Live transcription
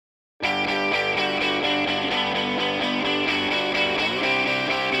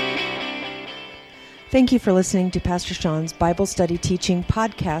Thank you for listening to Pastor Sean's Bible Study Teaching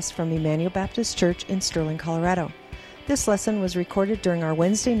podcast from Emmanuel Baptist Church in Sterling, Colorado. This lesson was recorded during our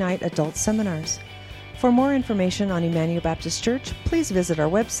Wednesday night adult seminars. For more information on Emmanuel Baptist Church, please visit our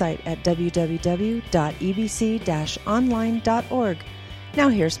website at www.ebc-online.org. Now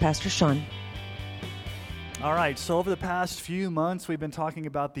here's Pastor Sean. All right, so over the past few months, we've been talking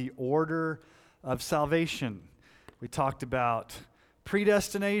about the order of salvation. We talked about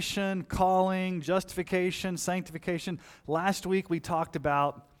predestination, calling, justification, sanctification. Last week, we talked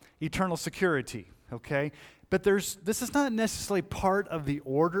about eternal security, okay? But this is not necessarily part of the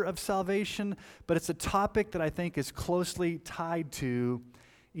order of salvation, but it's a topic that I think is closely tied to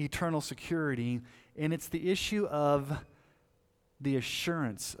eternal security, and it's the issue of the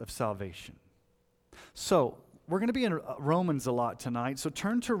assurance of salvation. So, we're going to be in Romans a lot tonight, so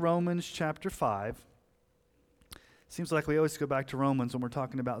turn to Romans chapter 5. Seems like we always go back to Romans when we're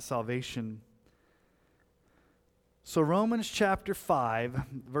talking about salvation. So Romans chapter 5,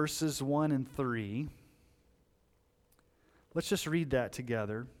 verses 1 and 3. Let's just read that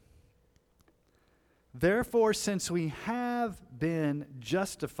together. Therefore, since we have been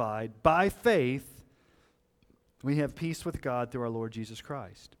justified by faith, we have peace with God through our Lord Jesus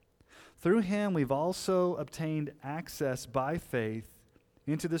Christ. Through him we've also obtained access by faith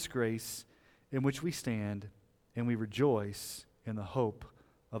into this grace in which we stand, and we rejoice in the hope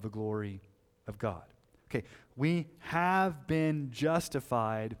of the glory of God. Okay, we have been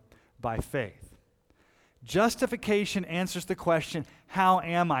justified by faith. Justification answers the question, how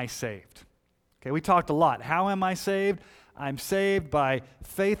am I saved? Okay, we talked a lot. How am I saved? I'm saved by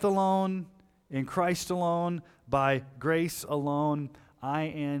faith alone, in Christ alone, by grace alone. I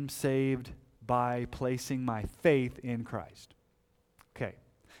am saved by placing my faith in Christ. Okay.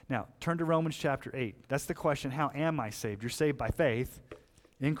 Now, turn to Romans chapter 8. That's the question, how am I saved? You're saved by faith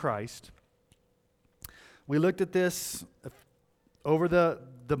in Christ. We looked at this over the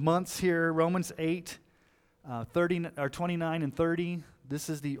months here, Romans 8, 29 and 30. This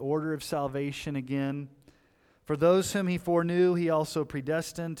is the order of salvation again. For those whom he foreknew, he also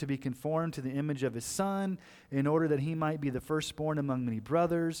predestined to be conformed to the image of his Son, in order that he might be the firstborn among many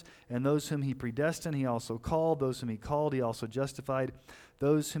brothers. And those whom he predestined, he also called. Those whom he called, he also justified.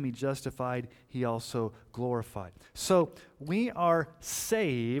 Those whom he justified, he also glorified. So we are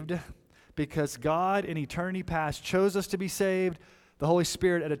saved because God in eternity past chose us to be saved. The Holy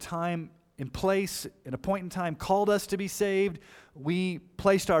Spirit at a time in place, at a point in time, called us to be saved. We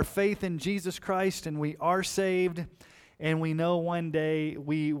placed our faith in Jesus Christ and we are saved. And we know one day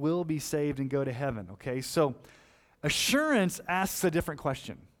we will be saved and go to heaven, okay? So assurance asks a different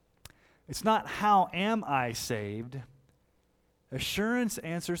question. It's not how am I saved? Assurance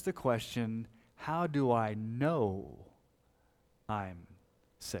answers the question, how do I know I'm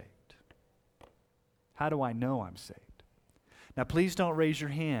saved? How do I know I'm saved? Now, please don't raise your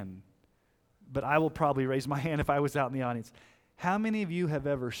hand, but I will probably raise my hand if I was out in the audience. How many of you have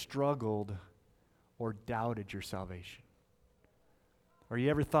ever struggled or doubted your salvation? Or you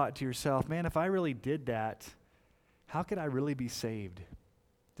ever thought to yourself, man, if I really did that, how could I really be saved?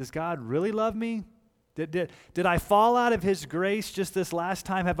 Does God really love me? Did I fall out of his grace just this last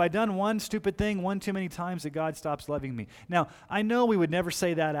time? Have I done one stupid thing one too many times that God stops loving me? Now, I know we would never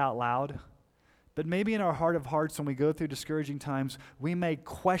say that out loud, but maybe in our heart of hearts when we go through discouraging times, we may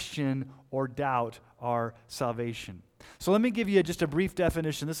question or doubt our salvation. So let me give you just a brief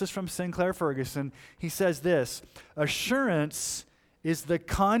definition. This is from Sinclair Ferguson. He says this, assurance is the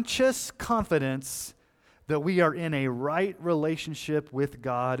conscious confidence that we are in a right relationship with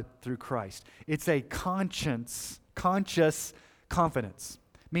God through Christ. It's a conscious confidence,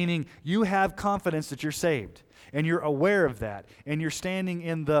 meaning you have confidence that you're saved, and you're aware of that, and you're standing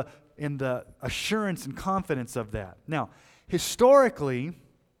in the assurance and confidence of that. Now, historically,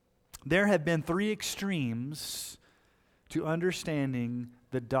 there have been three extremes to understanding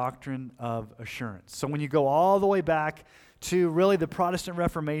the doctrine of assurance. So when you go all the way back to really the Protestant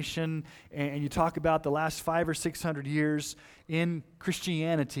Reformation, and you talk about the last 500 or 600 years in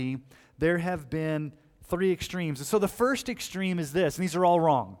Christianity, there have been three extremes. And so the first extreme is this, and these are all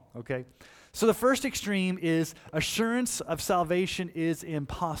wrong, okay? So the first extreme is assurance of salvation is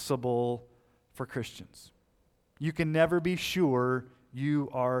impossible for Christians. You can never be sure you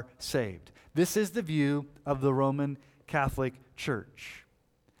are saved. This is the view of the Roman Catholic Church.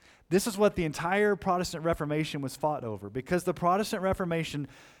 This is what the entire Protestant Reformation was fought over, because the Protestant Reformation,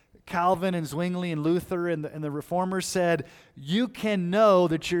 Calvin and Zwingli and Luther and the Reformers said, you can know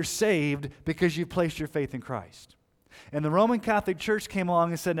that you're saved because you've placed your faith in Christ. And the Roman Catholic Church came along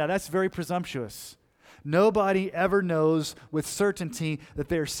and said, now that's very presumptuous. Nobody ever knows with certainty that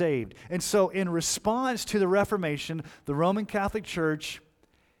they're saved. And so in response to the Reformation, the Roman Catholic Church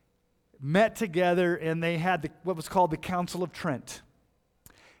met together and they had what was called the Council of Trent.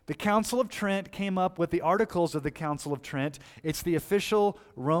 The Council of Trent came up with the Articles of the Council of Trent. It's the official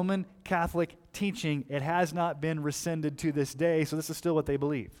Roman Catholic teaching. It has not been rescinded to this day, so this is still what they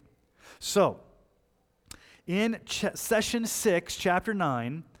believe. So, in session 6, chapter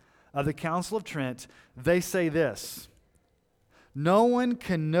 9 of the Council of Trent, they say this: no one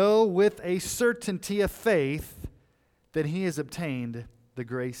can know with a certainty of faith that he has obtained the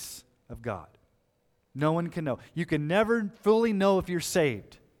grace of God. No one can know. You can never fully know if you're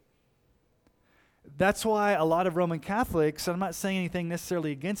saved. That's why a lot of Roman Catholics, and I'm not saying anything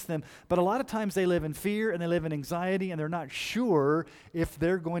necessarily against them, but a lot of times they live in fear and they live in anxiety and they're not sure if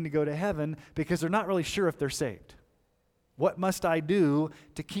they're going to go to heaven because they're not really sure if they're saved. What must I do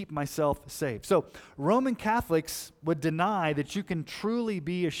to keep myself saved? So Roman Catholics would deny that you can truly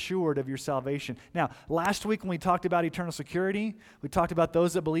be assured of your salvation. Now, last week when we talked about eternal security, we talked about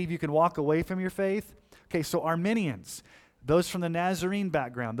those that believe you can walk away from your faith. Okay, so Arminians, those from the Nazarene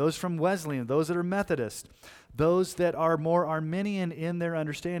background, those from Wesleyan, those that are Methodist, those that are more Arminian in their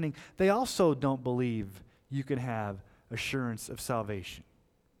understanding, they also don't believe you can have assurance of salvation.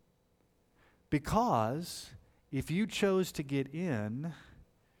 Because if you chose to get in,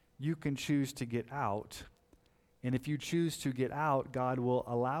 you can choose to get out. And if you choose to get out, God will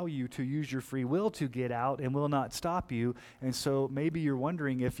allow you to use your free will to get out and will not stop you. And so maybe you're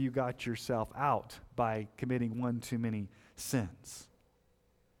wondering if you got yourself out by committing one too many sins.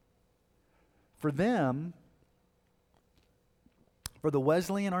 For them, for the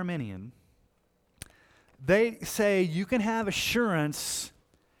Wesleyan Arminian, they say you can have assurance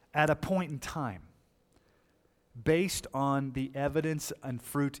at a point in time based on the evidence and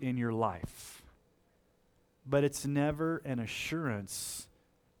fruit in your life. But it's never an assurance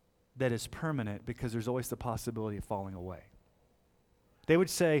that is permanent because there's always the possibility of falling away. They would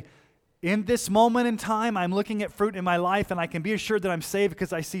say, in this moment in time, I'm looking at fruit in my life and I can be assured that I'm saved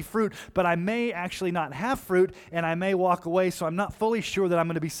because I see fruit, but I may actually not have fruit and I may walk away, so I'm not fully sure that I'm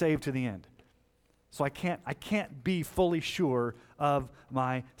going to be saved to the end. So I can't be fully sure of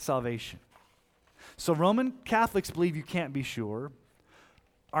my salvation. So Roman Catholics believe you can't be sure.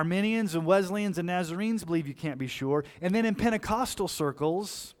 Arminians and Wesleyans and Nazarenes believe you can't be sure. And then in Pentecostal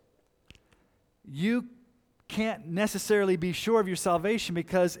circles, you can't necessarily be sure of your salvation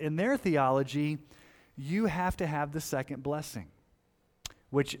because in their theology, you have to have the second blessing,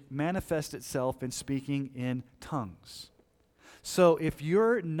 which manifests itself in speaking in tongues. So if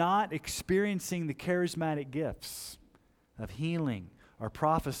you're not experiencing the charismatic gifts of healing or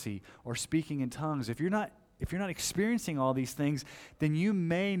prophecy or speaking in tongues, if you're not experiencing all these things, then you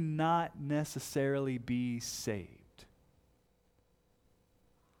may not necessarily be saved.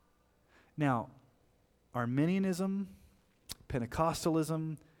 Now, Arminianism,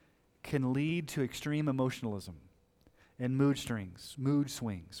 Pentecostalism can lead to extreme emotionalism and mood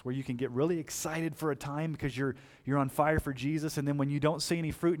swings, where you can get really excited for a time because you're on fire for Jesus, and then when you don't see any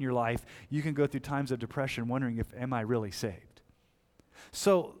fruit in your life, you can go through times of depression wondering am I really saved?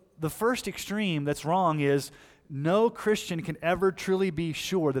 So the first extreme that's wrong is no Christian can ever truly be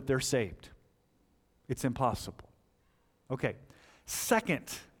sure that they're saved. It's impossible. Okay,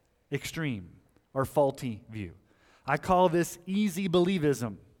 second extreme or faulty view. I call this easy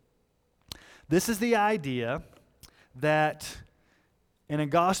believism. This is the idea that in a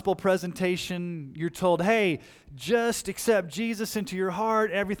gospel presentation, you're told, hey, just accept Jesus into your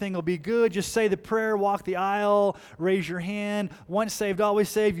heart. Everything will be good. Just say the prayer, walk the aisle, raise your hand. Once saved, always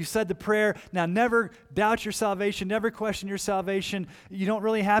saved. You said the prayer. Now never doubt your salvation. Never question your salvation. You don't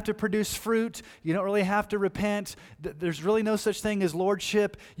really have to produce fruit. You don't really have to repent. There's really no such thing as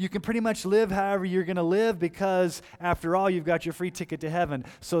lordship. You can pretty much live however you're going to live because after all, you've got your free ticket to heaven.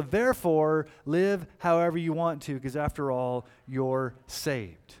 So therefore, live however you want to because after all, you're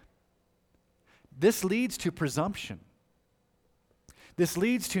saved. This leads to presumption. This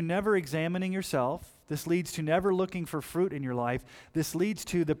leads to never examining yourself. This leads to never looking for fruit in your life. This leads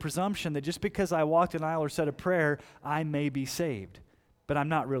to the presumption that just because I walked an aisle or said a prayer, I may be saved, but I'm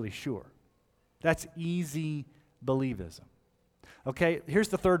not really sure. That's easy believism. Okay, here's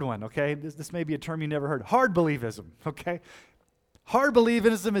the third one, okay? This may be a term you never heard. Hard believism, okay? Hard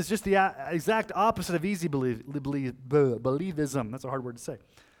believism is just the exact opposite of easy believism. That's a hard word to say.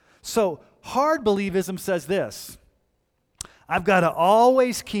 So, hard believism says this: I've got to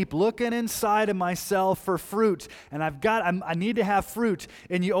always keep looking inside of myself for fruit. And I need to have fruit.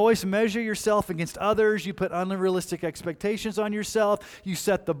 And you always measure yourself against others. You put unrealistic expectations on yourself. You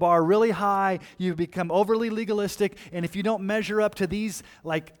set the bar really high. You become overly legalistic. And if you don't measure up to these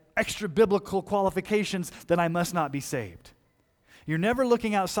like extra biblical qualifications, then I must not be saved. You're never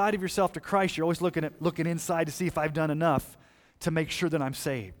looking outside of yourself to Christ. You're always looking inside to see if I've done enough to make sure that I'm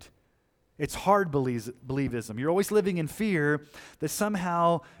saved. It's hard believism. You're always living in fear that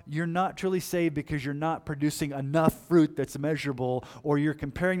somehow you're not truly saved because you're not producing enough fruit that's measurable, or you're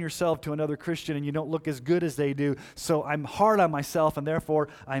comparing yourself to another Christian and you don't look as good as they do, so I'm hard on myself and therefore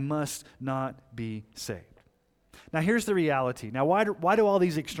I must not be saved. Now here's the reality. Now why do all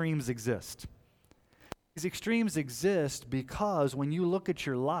these extremes exist? These extremes exist because when you look at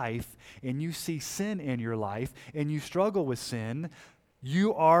your life and you see sin in your life and you struggle with sin,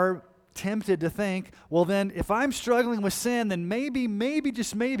 you are tempted to think, well then, if I'm struggling with sin, then maybe,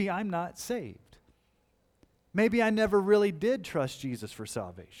 just maybe, I'm not saved. Maybe I never really did trust Jesus for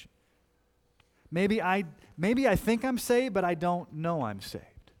salvation. Maybe I think I'm saved, but I don't know I'm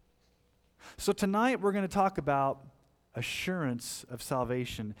saved. So tonight we're going to talk about assurance of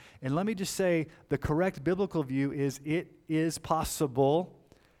salvation. And let me just say, the correct biblical view is it is possible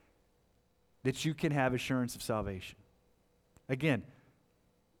that you can have assurance of salvation. Again,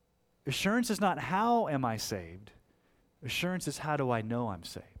 assurance is not how am I saved. Assurance is how do I know I'm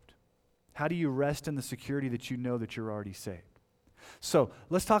saved. How do you rest in the security that you know that you're already saved? So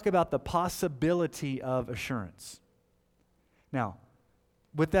let's talk about the possibility of assurance. Now,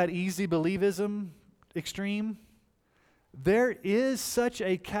 with that easy believism extreme, there is such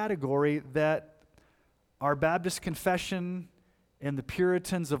a category that our Baptist confession and the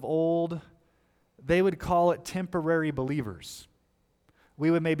Puritans of old, they would call it temporary believers. We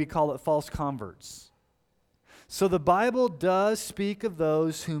would maybe call it false converts. So the Bible does speak of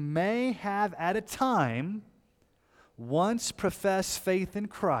those who may have at a time once professed faith in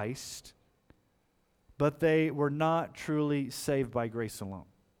Christ, but they were not truly saved by grace alone.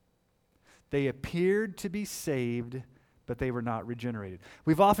 They appeared to be saved, but they were not regenerated.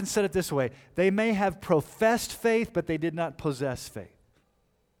 We've often said it this way: they may have professed faith, but they did not possess faith.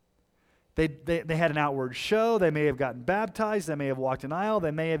 They had an outward show. They may have gotten baptized. They may have walked an aisle.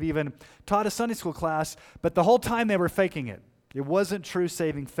 They may have even taught a Sunday school class, but the whole time they were faking it. It wasn't true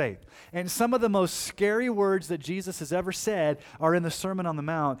saving faith. And some of the most scary words that Jesus has ever said are in the Sermon on the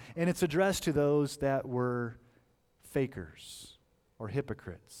Mount, and it's addressed to those that were fakers or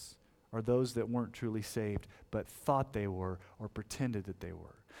hypocrites, or those that weren't truly saved but thought they were or pretended that they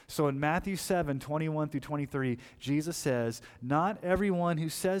were. So in Matthew 7:21 through 23, Jesus says, "Not everyone who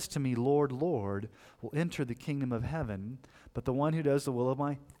says to me, 'Lord, Lord,' will enter the kingdom of heaven, but the one who does the will of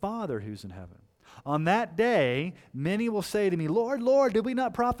my Father who's in heaven. On that day, many will say to me, 'Lord, Lord, did we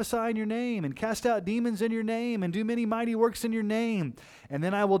not prophesy in your name and cast out demons in your name and do many mighty works in your name?' And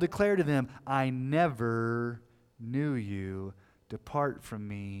then I will declare to them, 'I never knew you. Depart from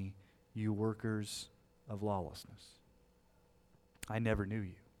me, you workers of lawlessness.'" I never knew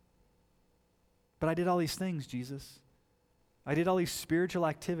you. But I did all these things, Jesus. I did all these spiritual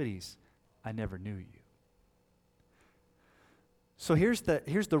activities. I never knew you. So here's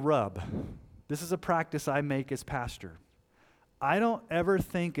the rub. This is a practice I make as pastor. I don't ever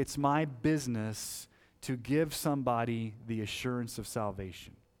think it's my business to give somebody the assurance of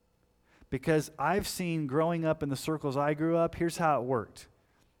salvation. Because I've seen growing up in the circles I grew up, here's how it worked.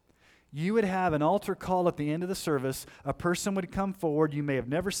 You would have an altar call at the end of the service. A person would come forward. You may have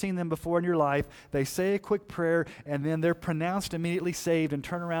never seen them before in your life. They say a quick prayer, and then they're pronounced immediately saved and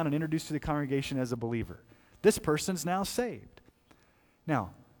turn around and introduced to the congregation as a believer. This person's now saved.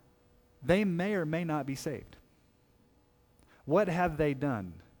 Now, they may or may not be saved. What have they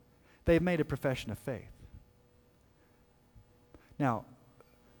done? They've made a profession of faith. Now,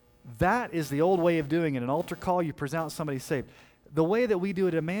 that is the old way of doing it. An altar call, you present somebody saved. The way that we do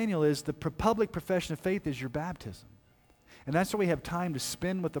it at Emmanuel is the public profession of faith is your baptism. And that's where we have time to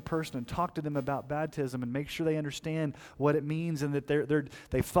spend with the person and talk to them about baptism and make sure they understand what it means and that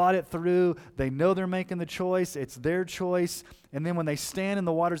they've thought it through. They know they're making the choice. It's their choice. And then when they stand in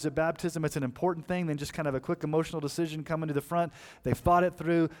the waters of baptism, it's an important thing than just kind of a quick emotional decision coming to the front. They've thought it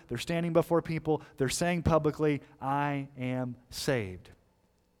through. They're standing before people. They're saying publicly, "I am saved."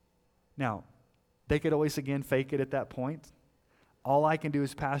 Now, they could always again fake it at that point. All I can do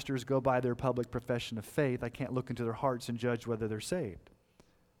as pastor is go by their public profession of faith. I can't look into their hearts and judge whether they're saved.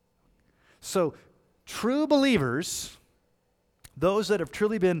 So, true believers, those that have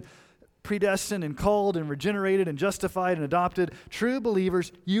truly been predestined and called and regenerated and justified and adopted, true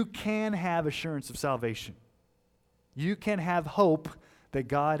believers, you can have assurance of salvation. You can have hope that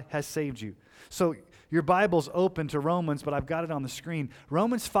God has saved you. So your Bible's open to Romans, but I've got it on the screen.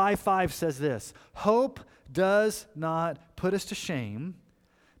 Romans 5:5 says this, hope does not put us to shame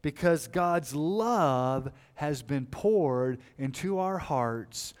because God's love has been poured into our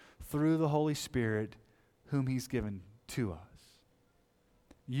hearts through the Holy Spirit whom He's given to us.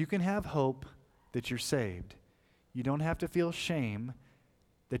 You can have hope that you're saved. You don't have to feel shame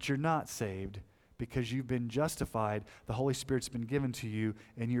that you're not saved because you've been justified. The Holy Spirit's been given to you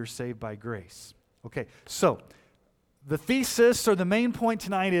and you're saved by grace. Okay, so the thesis or the main point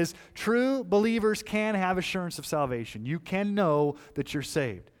tonight is true believers can have assurance of salvation. You can know that you're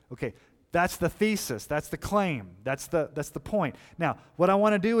saved. Okay, that's the thesis. That's the claim. That's the point. Now, what I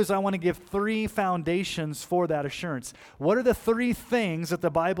want to do is I want to give 3 foundations for that assurance. What are the 3 things that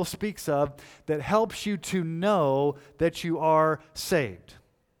the Bible speaks of that helps you to know that you are saved?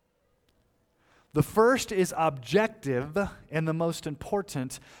 The first is objective and the most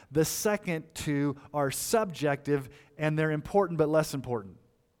important. The second 2 are subjective and they're important but less important.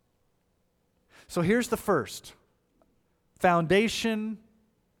 So here's the first. Foundation,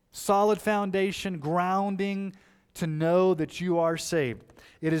 solid foundation, grounding to know that you are saved.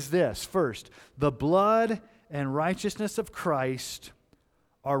 It is this. First, the blood and righteousness of Christ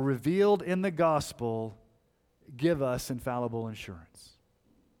are revealed in the gospel, give us infallible assurance.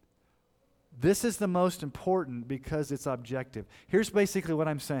 This is the most important because it's objective. Here's basically what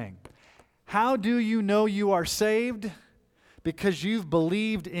I'm saying. How do you know you are saved? Because you've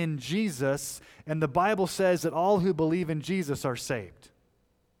believed in Jesus, and the Bible says that all who believe in Jesus are saved.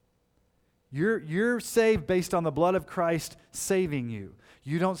 You're saved based on the blood of Christ saving you.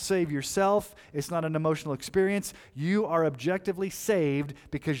 You don't save yourself. It's not an emotional experience. You are objectively saved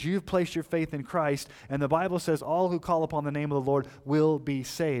because you've placed your faith in Christ. And the Bible says all who call upon the name of the Lord will be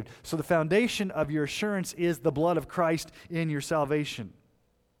saved. So the foundation of your assurance is the blood of Christ in your salvation.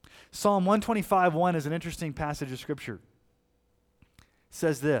 Psalm 125:1 is an interesting passage of Scripture. It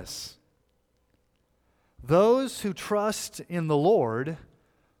says this, those who trust in the Lord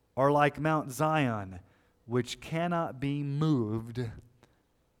are like Mount Zion, which cannot be moved,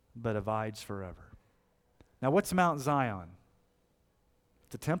 but abides forever. Now, what's Mount Zion?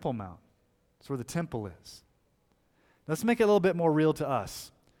 It's a Temple Mount. It's where the temple is. Let's make it a little bit more real to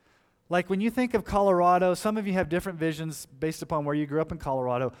us. Like when you think of Colorado, some of you have different visions based upon where you grew up in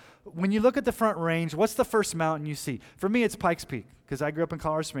Colorado. When you look at the Front Range, what's the first mountain you see? For me, it's Pikes Peak, because I grew up in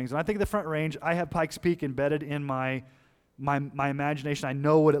Colorado Springs. When I think of the Front Range, I have Pikes Peak embedded in my imagination. I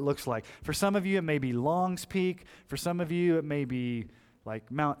know what it looks like. For some of you, it may be Longs Peak. For some of you, it may be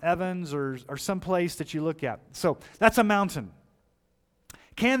like Mount Evans or some place that you look at. So that's a mountain.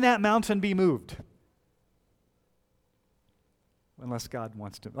 Can that mountain be moved? Unless God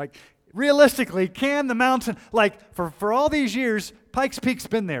wants to. Like, realistically, can the mountain, like, for all these years, Pikes Peak's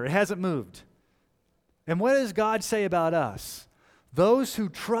been there. It hasn't moved. And what does God say about us? Those who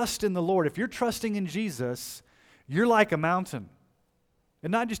trust in the Lord, if you're trusting in Jesus, you're like a mountain. And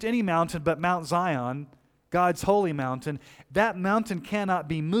not just any mountain, but Mount Zion, God's holy mountain. That mountain cannot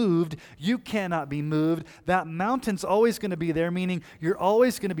be moved. You cannot be moved. That mountain's always going to be there, meaning you're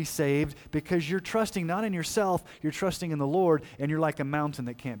always going to be saved because you're trusting not in yourself, you're trusting in the Lord, and you're like a mountain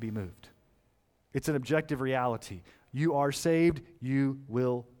that can't be moved. It's an objective reality. You are saved, you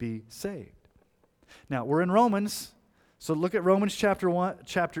will be saved. Now, we're in Romans, so look at Romans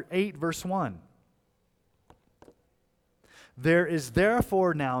chapter 8, verse 1. There is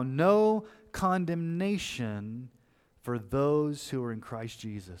therefore now no condemnation for those who are in Christ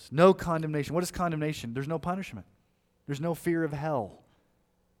Jesus. No condemnation. What is condemnation? There's no punishment. There's no fear of hell.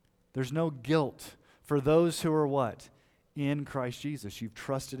 There's no guilt for those who are what? In Christ Jesus. You've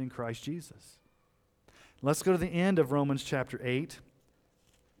trusted in Christ Jesus. Let's go to the end of Romans chapter 8,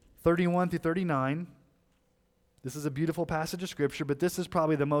 31 through 39. This is a beautiful passage of Scripture, but this is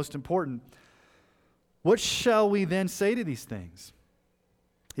probably the most important. What shall we then say to these things?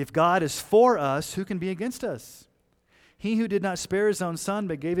 If God is for us, who can be against us? He who did not spare his own Son,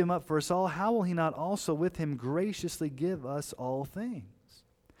 but gave him up for us all, how will he not also with him graciously give us all things?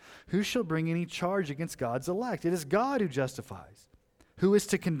 Who shall bring any charge against God's elect? It is God who justifies. Who is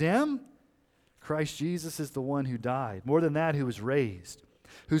to condemn? Christ Jesus is the one who died. More than that, who was raised.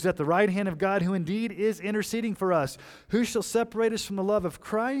 Who's at the right hand of God, who indeed is interceding for us. Who shall separate us from the love of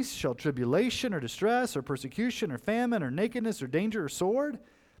Christ? Shall tribulation or distress or persecution or famine or nakedness or danger or sword?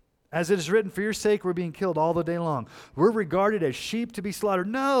 As it is written, for your sake we're being killed all the day long. We're regarded as sheep to be slaughtered.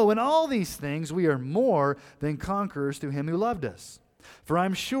 No, in all these things we are more than conquerors through him who loved us. For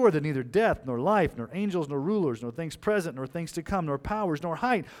I'm sure that neither death, nor life, nor angels, nor rulers, nor things present, nor things to come, nor powers, nor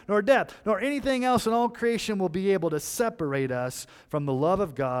height, nor depth, nor anything else in all creation will be able to separate us from the love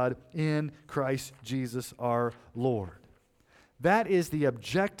of God in Christ Jesus our Lord. That is the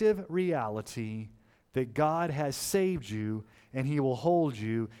objective reality that God has saved you, and He will hold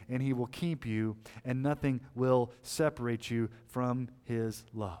you, and He will keep you, and nothing will separate you from His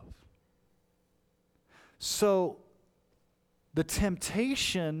love. So, the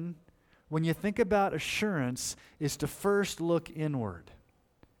temptation, when you think about assurance, is to first look inward.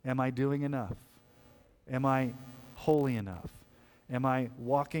 Am I doing enough? Am I holy enough? Am I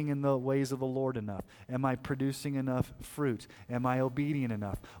walking in the ways of the Lord enough? Am I producing enough fruit? Am I obedient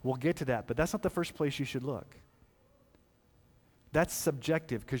enough? We'll get to that, but that's not the first place you should look. That's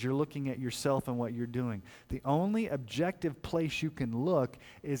subjective because you're looking at yourself and what you're doing. The only objective place you can look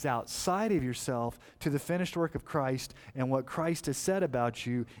is outside of yourself to the finished work of Christ and what Christ has said about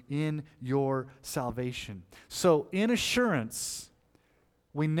you in your salvation. So in assurance,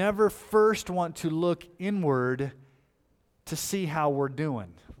 we never first want to look inward to see how we're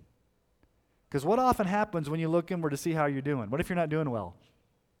doing. Because what often happens when you look inward to see how you're doing? What if you're not doing well?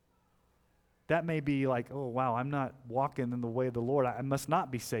 That may be like, oh, wow, I'm not walking in the way of the Lord. I must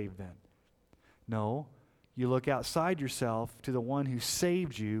not be saved then. No, you look outside yourself to the one who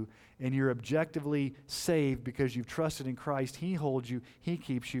saved you, and you're objectively saved because you've trusted in Christ. He holds you. He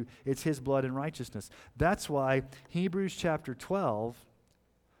keeps you. It's His blood and righteousness. That's why Hebrews chapter 12,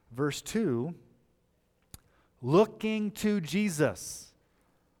 verse 2, looking to Jesus,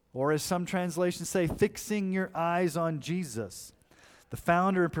 or as some translations say, fixing your eyes on Jesus, the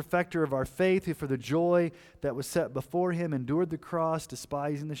founder and perfecter of our faith, who for the joy that was set before Him endured the cross,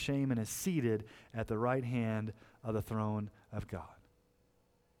 despising the shame, and is seated at the right hand of the throne of God.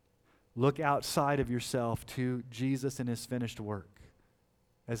 Look outside of yourself to Jesus and His finished work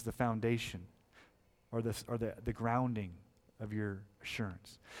as the foundation or the grounding of your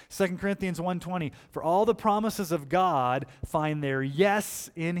assurance. 2 Corinthians 1:20, for all the promises of God find their yes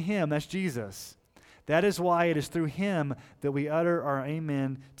in Him, that's Jesus. That is why it is through Him that we utter our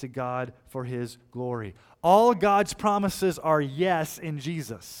amen to God for His glory. All God's promises are yes in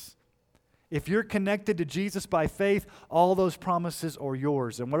Jesus. If you're connected to Jesus by faith, all those promises are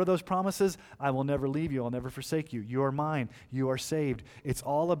yours. And what are those promises? I will never leave you. I'll never forsake you. You are mine. You are saved. It's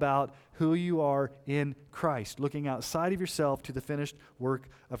all about who you are in Christ, looking outside of yourself to the finished work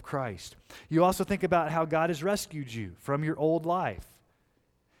of Christ. You also think about how God has rescued you from your old life.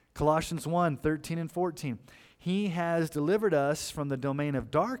 Colossians 1:13 and 14. He has delivered us from the domain of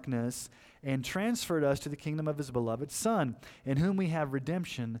darkness and transferred us to the kingdom of His beloved Son, in whom we have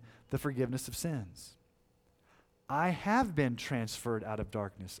redemption, the forgiveness of sins. I have been transferred out of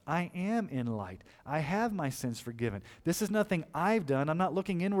darkness. I am in light. I have my sins forgiven. This is nothing I've done. I'm not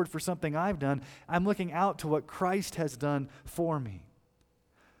looking inward for something I've done. I'm looking out to what Christ has done for me.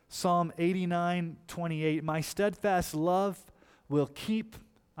 Psalm 89:28. My steadfast love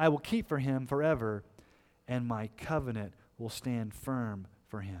I will keep for him forever, and my covenant will stand firm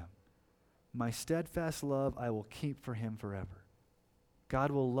for him. My steadfast love I will keep for him forever. God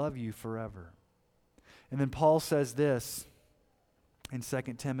will love you forever. And then Paul says this in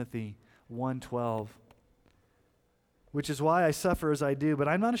 2 Timothy 1:12, which is why I suffer as I do, but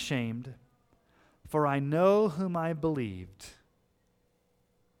I'm not ashamed, for I know whom I believed,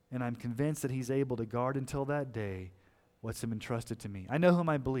 and I'm convinced that He's able to guard until that day what's been entrusted to me. I know whom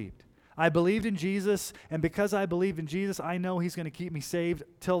I believed. I believed in Jesus, and because I believed in Jesus, I know He's going to keep me saved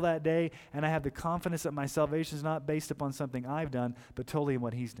till that day, and I have the confidence that my salvation is not based upon something I've done, but totally in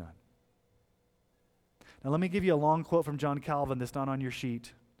what He's done. Now let me give you a long quote from John Calvin that's not on your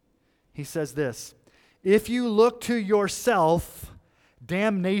sheet. He says this, if you look to yourself,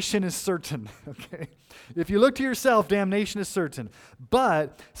 damnation is certain. Okay? If you look to yourself, damnation is certain.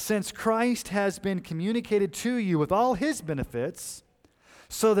 But since Christ has been communicated to you with all His benefits,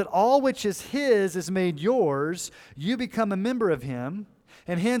 so that all which is His is made yours, you become a member of Him,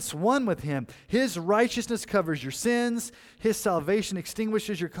 and hence one with Him. His righteousness covers your sins. His salvation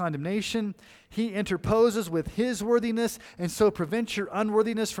extinguishes your condemnation. He interposes with His worthiness, and so prevents your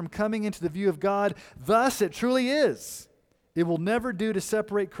unworthiness from coming into the view of God. Thus it truly is. It will never do to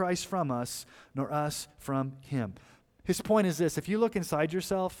separate Christ from us, nor us from Him. His point is this, if you look inside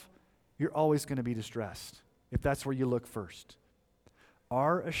yourself, you're always going to be distressed, if that's where you look first.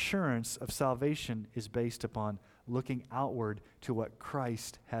 Our assurance of salvation is based upon looking outward to what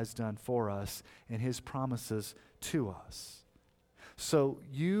Christ has done for us and His promises to us. So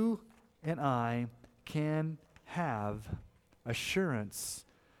you and I can have assurance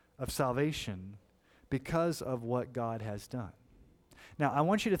of salvation because of what God has done. Now, I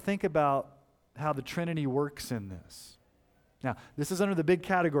want you to think about how the Trinity works in this. Now, this is under the big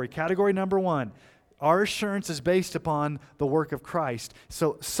category. Category number 1, our assurance is based upon the work of Christ.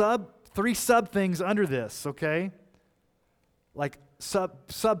 So three sub things under this, okay? Like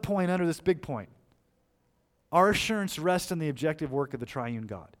sub point under this big point. Our assurance rests in the objective work of the triune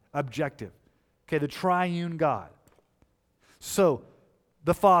God. Objective. Okay, the triune God. So,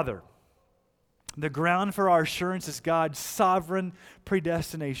 the Father. The ground for our assurance is God's sovereign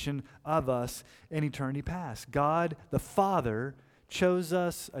predestination of us in eternity past. God, the Father, chose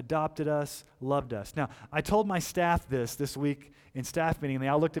us, adopted us, loved us. Now, I told my staff this week in staff meeting, and they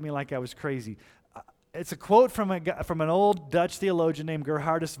all looked at me like I was crazy. It's a quote from an old Dutch theologian named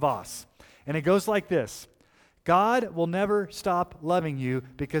Gerhardus Voss, and it goes like this: God will never stop loving you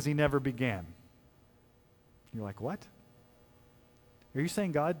because he never began. You're like, what? Are you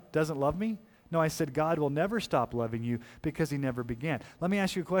saying God doesn't love me? No, I said God will never stop loving you because he never began. Let me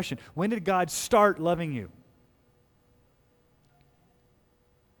ask you a question. When did God start loving you?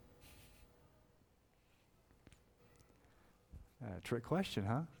 Trick question,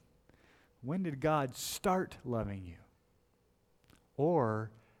 huh? When did God start loving you? Or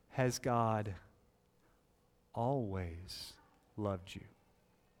has God always loved you?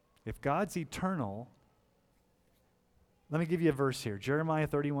 If God's eternal, let me give you a verse here. Jeremiah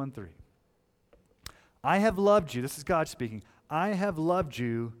 31:3. I have loved you. This is God speaking. I have loved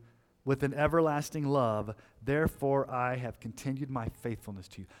you with an everlasting love. Therefore, I have continued my faithfulness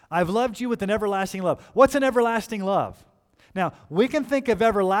to you. I've loved you with an everlasting love. What's an everlasting love? Now, we can think of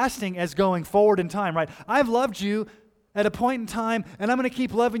everlasting as going forward in time, right? I've loved you at a point in time, and I'm going to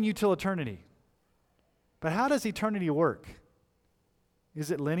keep loving you till eternity. But how does eternity work? Is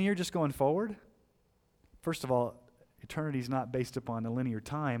it linear, just going forward? First of all, eternity is not based upon a linear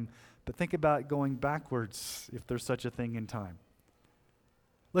time, but think about going backwards, if there's such a thing in time.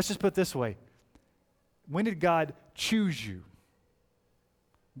 Let's just put it this way. When did God choose you?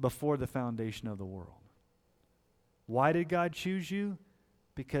 Before the foundation of the world. Why did God choose you?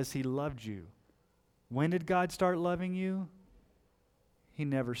 Because he loved you. When did God start loving you? He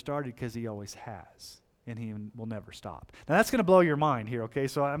never started, because he always has. And he will never stop. Now that's going to blow your mind here, okay?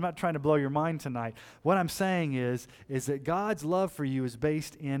 So I'm not trying to blow your mind tonight. What I'm saying is that God's love for you is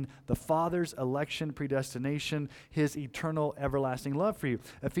based in the Father's election, predestination, his eternal, everlasting love for you.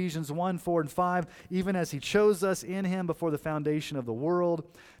 Ephesians 1:4-5, even as he chose us in him before the foundation of the world,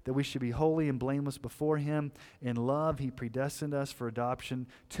 that we should be holy and blameless before him. In love, he predestined us for adoption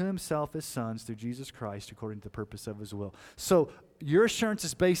to himself as sons through Jesus Christ, according to the purpose of his will. So your assurance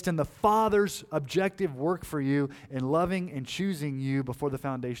is based in the Father's objective work for you in loving and choosing you before the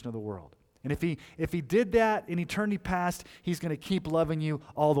foundation of the world. And if he did that in eternity past, he's going to keep loving you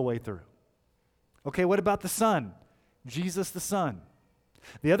all the way through. Okay, what about the Son? Jesus the Son.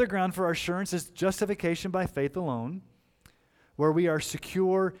 The other ground for our assurance is justification by faith alone, where we are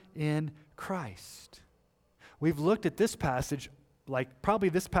secure in Christ. We've looked at this passage, like probably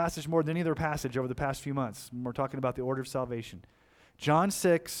this passage more than any other passage over the past few months when we're talking about the order of salvation. John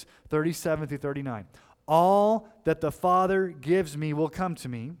 6:37-39. All that the Father gives me will come to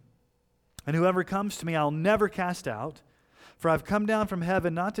me, and whoever comes to me I'll never cast out. For I've come down from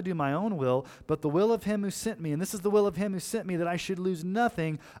heaven not to do my own will, but the will of him who sent me. And this is the will of him who sent me, that I should lose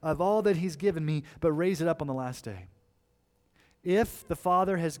nothing of all that he's given me, but raise it up on the last day. If the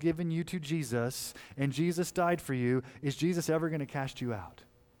Father has given you to Jesus, and Jesus died for you, is Jesus ever going to cast you out?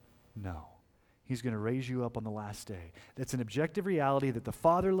 No. He's going to raise you up on the last day. That's an objective reality that the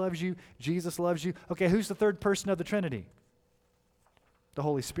Father loves you, Jesus loves you. Okay, who's the third person of the Trinity? The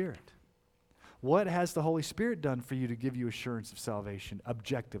Holy Spirit. What has the Holy Spirit done for you to give you assurance of salvation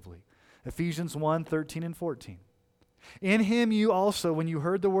objectively? Ephesians 1:13-14. In him you also, when you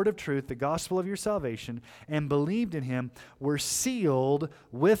heard the word of truth, the gospel of your salvation, and believed in him, were sealed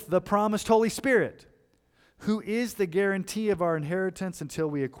with the promised Holy Spirit, who is the guarantee of our inheritance until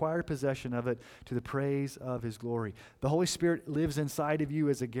we acquire possession of it, to the praise of his glory. The Holy Spirit lives inside of you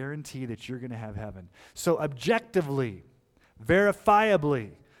as a guarantee that you're going to have heaven. So objectively,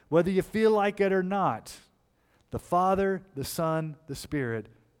 verifiably, whether you feel like it or not, the Father, the Son, the Spirit,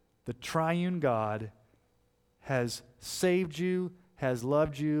 the triune God has saved you, has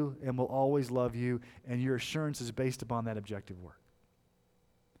loved you, and will always love you, and your assurance is based upon that objective work.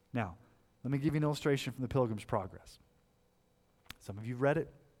 Now, let me give you an illustration from the Pilgrim's Progress. Some of you have read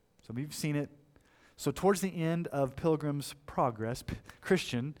it. Some of you have seen it. So towards the end of Pilgrim's Progress,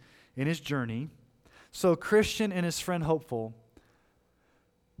 Christian in his journey, so Christian and his friend Hopeful,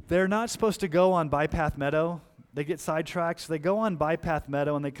 they're not supposed to go on Bypath Meadow. They get sidetracked. So they go on Bypath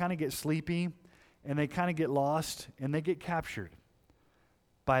Meadow, and they kind of get sleepy, and they kind of get lost, and they get captured.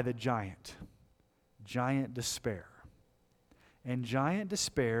 by the giant despair. And giant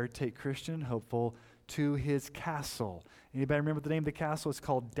despair take Christian and hopeful to his castle. Anybody remember the name of the castle? It's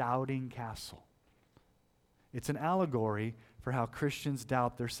called Doubting Castle. It's an allegory for how Christians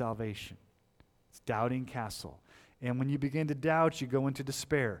doubt their salvation. It's Doubting Castle. And when you begin to doubt, you go into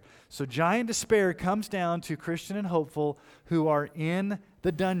despair. So giant despair comes down to Christian and hopeful who are in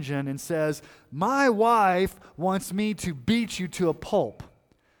the dungeon and says, my wife wants me to beat you to a pulp.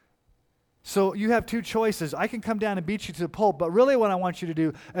 So you have two choices. I can come down and beat you to a pulp, but really what I want you to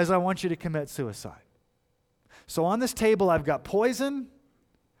do is I want you to commit suicide. So on this table, I've got poison,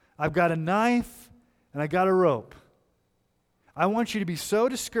 I've got a knife, and I got a rope. I want you to be so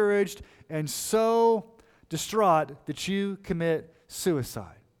discouraged and so distraught that you commit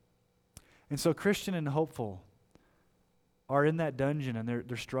suicide. And so Christian and hopeful are in that dungeon and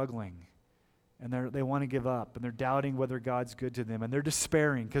they're struggling. And they want to give up. And they're doubting whether God's good to them. And they're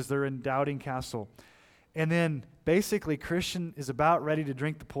despairing because they're in Doubting Castle. And then basically Christian is about ready to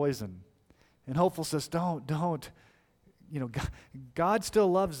drink the poison. And hopeful says, don't. You know, God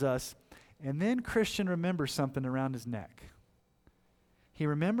still loves us. And then Christian remembers something around his neck. He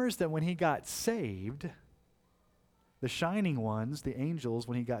remembers that when he got saved, the shining ones, the angels,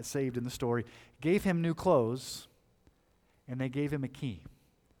 when he got saved in the story, gave him new clothes, and they gave him a key.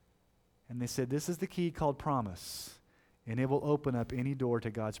 And they said, this is the key called promise, and it will open up any door to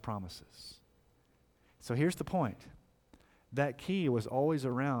God's promises. So here's the point. That key was always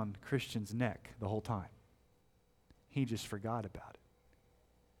around Christian's neck the whole time. He just forgot about it.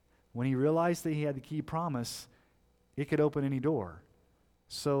 When he realized that he had the key promise, it could open any door.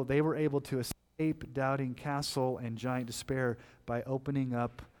 So they were able to escape Doubting Castle and giant despair by opening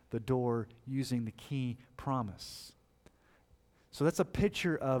up the door using the key promise. So that's a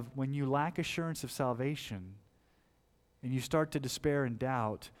picture of when you lack assurance of salvation and you start to despair and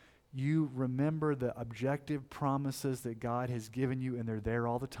doubt, you remember the objective promises that God has given you, and they're there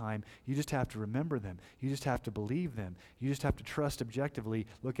all the time. You just have to remember them. You just have to believe them. You just have to trust objectively,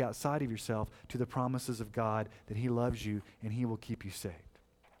 look outside of yourself to the promises of God that He loves you and He will keep you saved.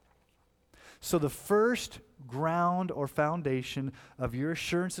 So the first ground or foundation of your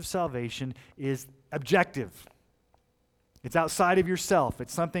assurance of salvation is objective. It's outside of yourself.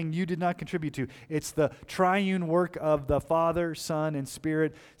 It's something you did not contribute to. It's the triune work of the Father, Son, and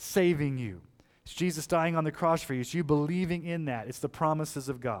Spirit saving you. It's Jesus dying on the cross for you. It's you believing in that. It's the promises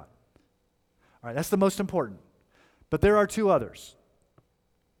of God. All right, that's the most important. But there are two others.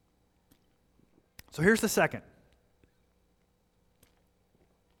 So here's the second.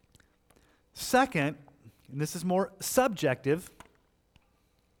 Second, and this is more subjective.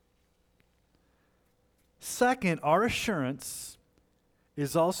 Second, our assurance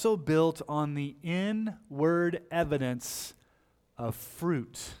is also built on the inward evidence of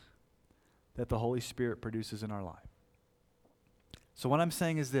fruit that the Holy Spirit produces in our life. So what I'm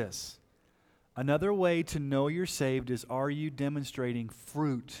saying is this. Another way to know you're saved is, are you demonstrating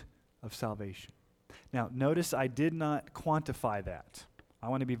fruit of salvation? Now, notice I did not quantify that. I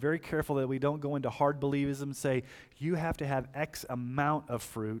want to be very careful that we don't go into hard believism and say, you have to have X amount of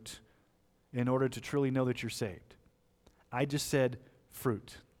fruit in order to truly know that you're saved. I just said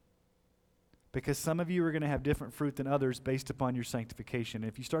fruit. Because some of you are going to have different fruit than others based upon your sanctification.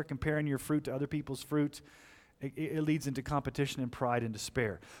 If you start comparing your fruit to other people's fruit, it leads into competition and pride and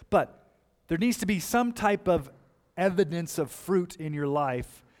despair. But there needs to be some type of evidence of fruit in your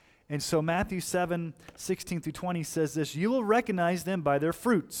life. And so Matthew 7:16-20 says this, you will recognize them by their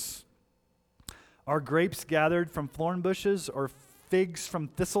fruits. Are grapes gathered from thorn bushes or figs from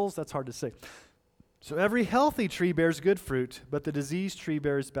thistles? That's hard to say. So every healthy tree bears good fruit, but the diseased tree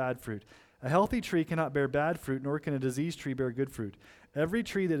bears bad fruit. A healthy tree cannot bear bad fruit, nor can a diseased tree bear good fruit. Every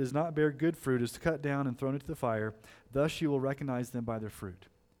tree that does not bear good fruit is cut down and thrown into the fire. Thus you will recognize them by their fruit.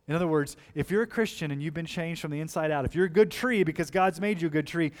 In other words, if you're a Christian and you've been changed from the inside out, if you're a good tree because God's made you a good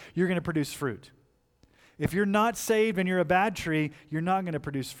tree, you're going to produce fruit. If you're not saved and you're a bad tree, you're not going to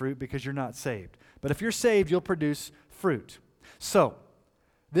produce fruit because you're not saved. But if you're saved, you'll produce fruit. So,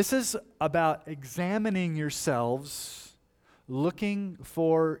 this is about examining yourselves, looking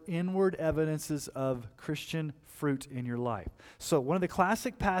for inward evidences of Christian fruit in your life. So, one of the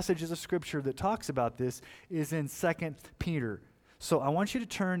classic passages of Scripture that talks about this is in 2 Peter. So, I want you to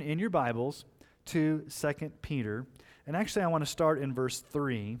turn in your Bibles to 2 Peter. And actually, I want to start in verse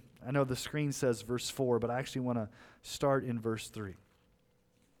 3. I know the screen says verse 4, but I actually want to start in verse 3.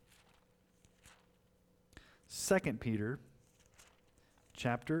 2 Peter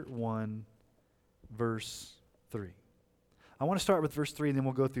chapter 1, verse 3. I want to start with verse 3, and then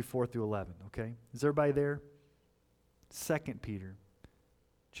we'll go through 4 through 11, okay? Is everybody there? 2 Peter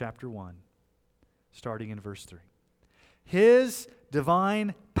chapter 1, starting in verse 3. His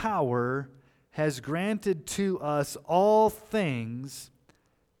divine power has granted to us all things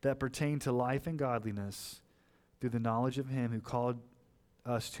that pertain to life and godliness through the knowledge of Him who called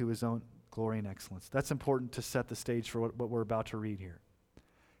us to His own glory and excellence. That's important to set the stage for what we're about to read here.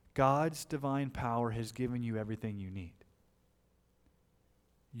 God's divine power has given you everything you need.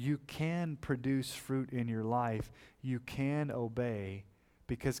 You can produce fruit in your life. You can obey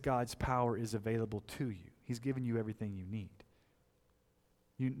because God's power is available to you. He's given you everything you need.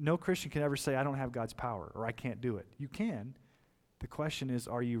 No Christian can ever say, I don't have God's power, or I can't do it. You can. The question is,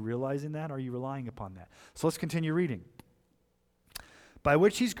 are you realizing that? Or are you relying upon that? So let's continue reading. By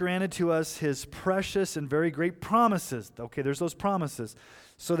which He's granted to us His precious and very great promises. Okay, there's those promises.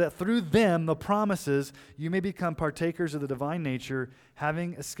 So that through them, the promises, you may become partakers of the divine nature,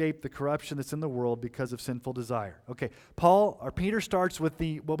 having escaped the corruption that's in the world because of sinful desire. Okay, Peter starts with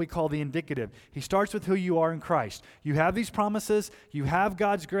what we call the indicative. He starts with who you are in Christ. You have these promises, you have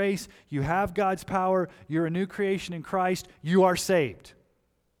God's grace, you have God's power, you're a new creation in Christ, you are saved.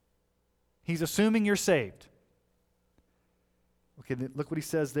 He's assuming you're saved. Okay, look what he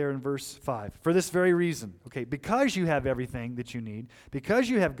says there in verse 5. For this very reason, okay, because you have everything that you need, because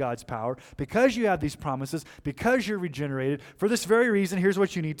you have God's power, because you have these promises, because you're regenerated, for this very reason, here's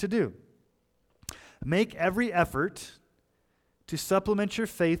what you need to do. Make every effort to supplement your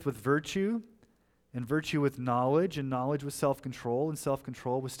faith with virtue, and virtue with knowledge, and knowledge with self-control, and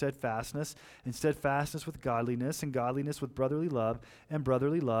self-control with steadfastness, and steadfastness with godliness, and godliness with brotherly love, and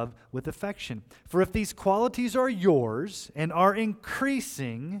brotherly love with affection. For if these qualities are yours and are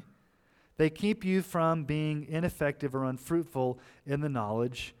increasing, they keep you from being ineffective or unfruitful in the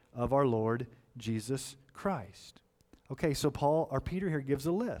knowledge of our Lord Jesus Christ. Okay, so Peter here gives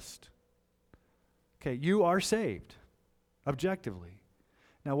a list. Okay, you are saved, objectively.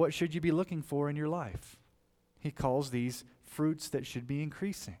 Now, what should you be looking for in your life? He calls these fruits that should be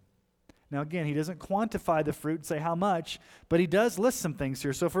increasing. Now, again, he doesn't quantify the fruit and say how much, but he does list some things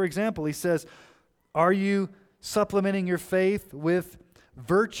here. So, for example, he says, are you supplementing your faith with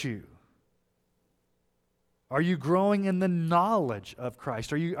virtue? Are you growing in the knowledge of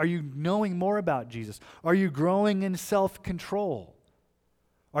Christ? Are you knowing more about Jesus? Are you growing in self-control?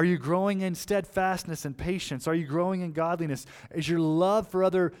 Are you growing in steadfastness and patience? Are you growing in godliness? Is your love for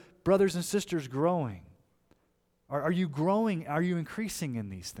other brothers and sisters growing? Are you growing? Are you increasing in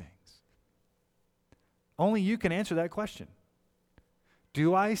these things? Only you can answer that question.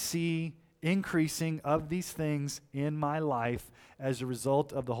 Do I see increasing of these things in my life as a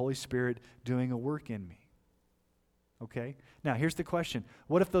result of the Holy Spirit doing a work in me? Okay? Now, here's the question.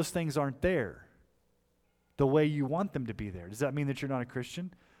 What if those things aren't there the way you want them to be there? Does that mean that you're not a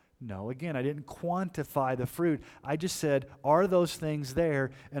Christian? No. Again, I didn't quantify the fruit. I just said, are those things there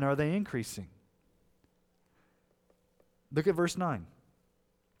and are they increasing? Look at verse 9.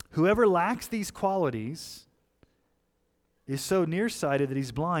 Whoever lacks these qualities is so nearsighted that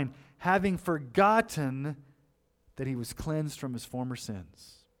he's blind, having forgotten that he was cleansed from his former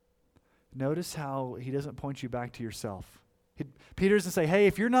sins. Notice how he doesn't point you back to yourself. Peter doesn't say, hey,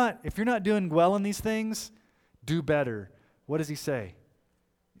 if you're not doing well in these things, do better. What does he say?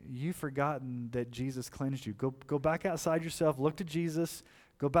 You've forgotten that Jesus cleansed you. Go back outside yourself, look to Jesus,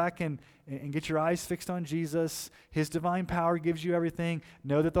 go back and get your eyes fixed on Jesus. His divine power gives you everything.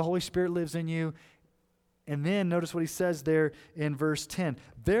 Know that the Holy Spirit lives in you. And then notice what he says there in verse 10.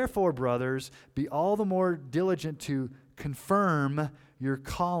 Therefore, brothers, be all the more diligent to confirm your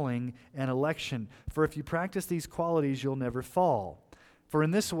calling and election. For if you practice these qualities, you'll never fall. For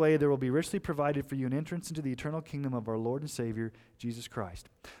in this way there will be richly provided for you an entrance into the eternal kingdom of our Lord and Savior, Jesus Christ.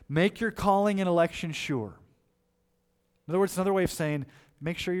 Make your calling and election sure. In other words, another way of saying,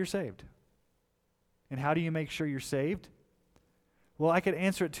 make sure you're saved. And how do you make sure you're saved? Well, I could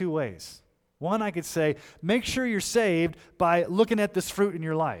answer it two ways. One, I could say, make sure you're saved by looking at this fruit in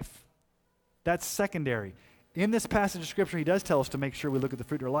your life. That's secondary. In this passage of Scripture, he does tell us to make sure we look at the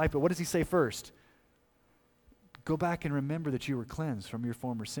fruit in our life, but what does he say first? Go back and remember that you were cleansed from your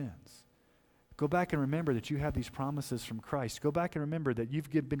former sins. Go back and remember that you have these promises from Christ. Go back and remember that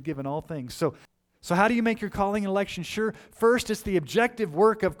you've been given all things. So how do you make your calling and election sure? First, it's the objective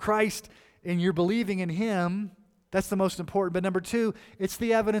work of Christ in your believing in Him. That's the most important. But number two, it's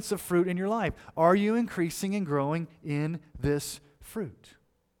the evidence of fruit in your life. Are you increasing and growing in this fruit?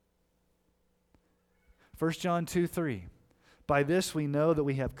 1 John 2:3. By this we know that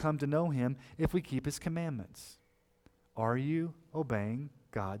we have come to know Him if we keep His commandments. Are you obeying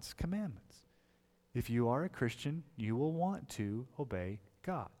God's commandments? If you are a Christian, you will want to obey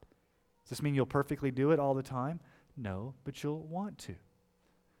God. Does this mean you'll perfectly do it all the time? No, but you'll want to.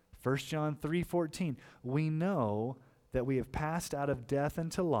 1 John 3:14, we know that we have passed out of death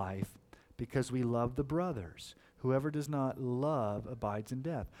into life because we love the brothers. Whoever does not love abides in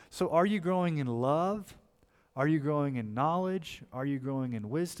death. So are you growing in love? Are you growing in knowledge? Are you growing in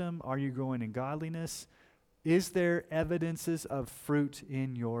wisdom? Are you growing in godliness? Is there evidences of fruit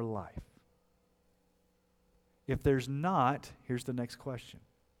in your life? If there's not, here's the next question.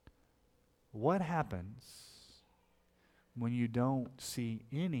 What happens when you don't see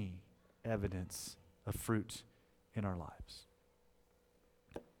any evidence of fruit in our lives?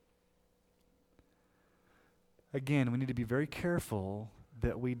 Again, we need to be very careful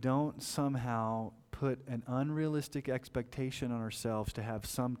that we don't somehow put an unrealistic expectation on ourselves to have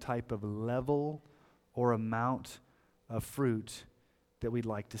some type of level or amount of fruit that we'd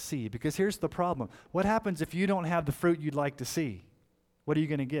like to see. Because here's the problem. What happens if you don't have the fruit you'd like to see? What are you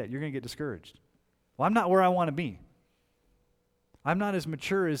going to get? You're going to get discouraged. Well, I'm not where I want to be. I'm not as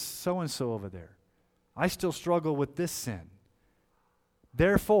mature as so-and-so over there. I still struggle with this sin.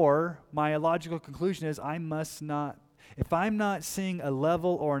 Therefore, my logical conclusion is I must not, if I'm not seeing a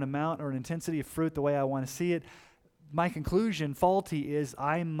level or an amount or an intensity of fruit the way I want to see it, my conclusion, faulty, is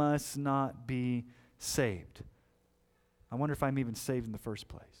I must not be saved. I wonder if I'm even saved in the first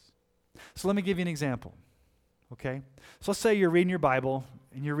place. So let me give you an example, okay? So let's say you're reading your Bible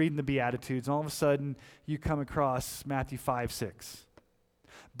and you're reading the Beatitudes, and all of a sudden you come across Matthew 5:6.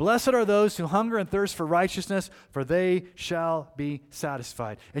 Blessed are those who hunger and thirst for righteousness, for they shall be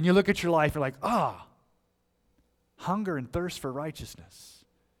satisfied. And you look at your life, you're like, hunger and thirst for righteousness.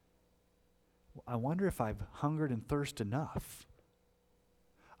 I wonder if I've hungered and thirsted enough.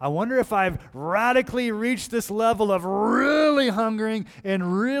 I wonder if I've radically reached this level of really hungering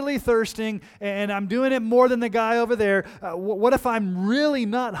and really thirsting, and I'm doing it more than the guy over there. What if I'm really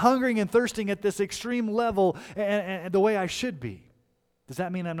not hungering and thirsting at this extreme level and the way I should be? Does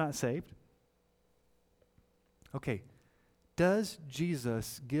that mean I'm not saved? Okay, does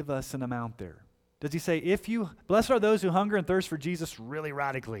Jesus give us an amount there? Does he say, blessed are those who hunger and thirst for Jesus really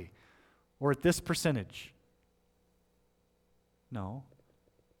radically, or at this percentage? No.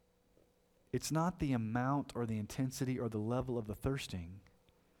 It's not the amount or the intensity or the level of the thirsting,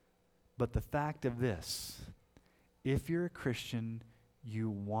 but the fact of this. If you're a Christian, you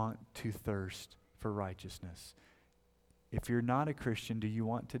want to thirst for righteousness. If you're not a Christian, do you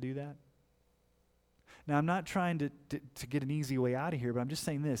want to do that? Now, I'm not trying to get an easy way out of here, but I'm just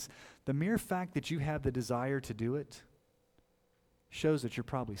saying this. The mere fact that you have the desire to do it shows that you're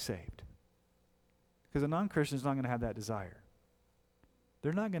probably saved. Because a non-Christian is not going to have that desire.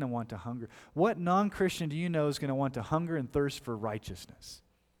 They're not going to want to hunger. What non-Christian do you know is going to want to hunger and thirst for righteousness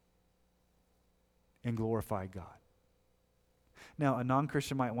and glorify God? Now, a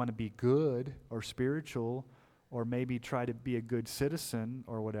non-Christian might want to be good or spiritual or maybe try to be a good citizen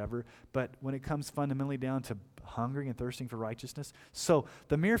or whatever, but when it comes fundamentally down to hungering and thirsting for righteousness, so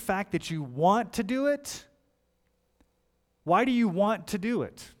the mere fact that you want to do it, why do you want to do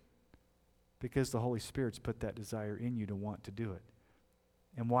it? Because the Holy Spirit's put that desire in you to want to do it.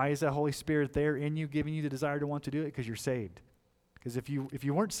 And why is that Holy Spirit there in you, giving you the desire to want to do it? Because you're saved. Because if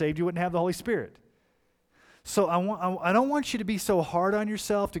you weren't saved, you wouldn't have the Holy Spirit. So I don't want you to be so hard on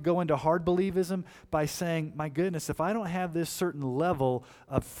yourself to go into hard believism by saying, my goodness, if I don't have this certain level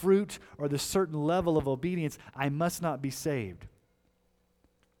of fruit or this certain level of obedience, I must not be saved.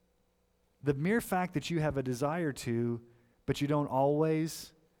 The mere fact that you have a desire to, but you don't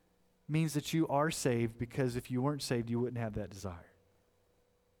always, means that you are saved, because if you weren't saved, you wouldn't have that desire.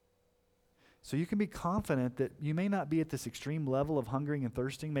 So you can be confident that you may not be at this extreme level of hungering and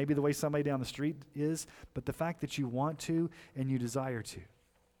thirsting, maybe the way somebody down the street is, but the fact that you want to and you desire to.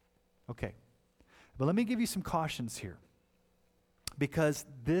 Okay, but let me give you some cautions here, because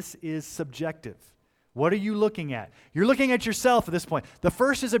this is subjective. What are you looking at? You're looking at yourself at this point. The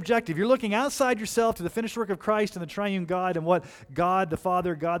first is objective. You're looking outside yourself to the finished work of Christ and the triune God and what God the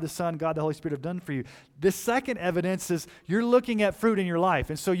Father, God the Son, God the Holy Spirit have done for you. This second evidence is you're looking at fruit in your life.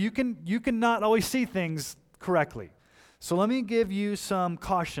 And so you can not always see things correctly. So let me give you some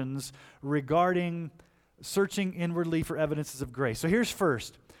cautions regarding searching inwardly for evidences of grace. So here's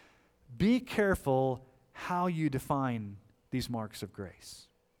first. Be careful how you define these marks of grace.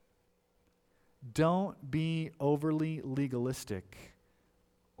 Don't be overly legalistic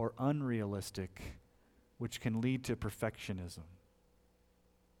or unrealistic, which can lead to perfectionism.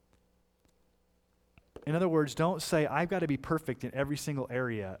 In other words, don't say, I've got to be perfect in every single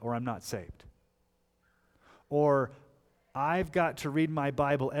area or I'm not saved. Or, I've got to read my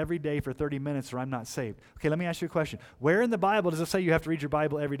Bible every day for 30 minutes or I'm not saved. Okay, let me ask you a question. Where in the Bible does it say you have to read your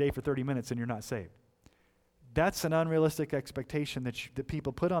Bible every day for 30 minutes and you're not saved? That's an unrealistic expectation that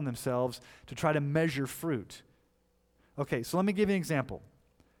people put on themselves to try to measure fruit. Okay, so let me give you an example.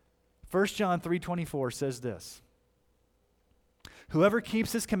 1 John 3:24 says this. Whoever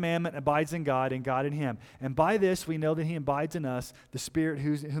keeps his commandment abides in God and God in him. And by this we know that he abides in us, the Spirit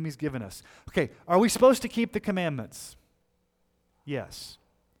whom he's given us. Okay, are we supposed to keep the commandments? Yes.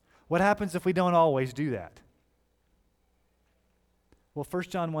 What happens if we don't always do that? Well, 1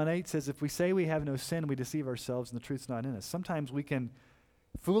 John 1:8 says, if we say we have no sin, we deceive ourselves and the truth's not in us. Sometimes we can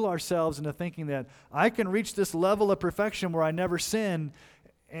fool ourselves into thinking that I can reach this level of perfection where I never sin,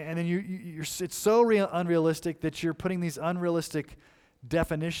 and then it's so unrealistic that you're putting these unrealistic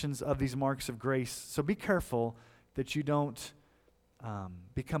definitions of these marks of grace. So be careful that you don't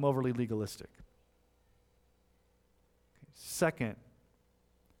become overly legalistic. Second,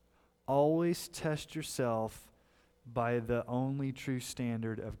 always test yourself by the only true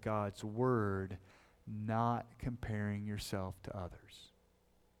standard of God's Word, not comparing yourself to others.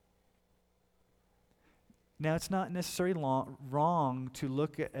 Now, it's not necessarily wrong to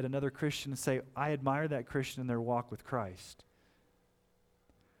look at another Christian and say, I admire that Christian in their walk with Christ.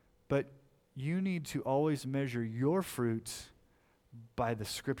 But you need to always measure your fruit by the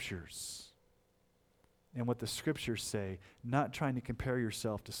Scriptures and what the Scriptures say, not trying to compare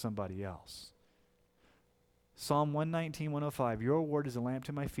yourself to somebody else. Psalm 119:105, your word is a lamp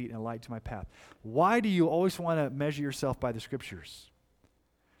to my feet and a light to my path. Why do you always want to measure yourself by the Scriptures?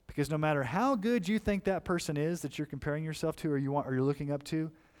 Because no matter how good you think that person is that you're comparing yourself to or you're looking up to,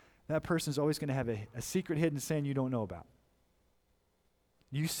 that person is always going to have a secret hidden sin you don't know about.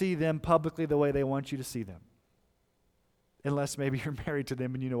 You see them publicly the way they want you to see them. Unless maybe you're married to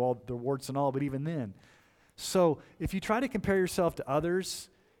them and you know all the warts and all, but even then. So if you try to compare yourself to others,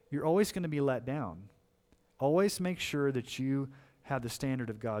 you're always going to be let down. Always make sure that you have the standard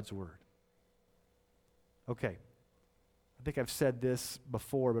of God's Word. Okay. I think I've said this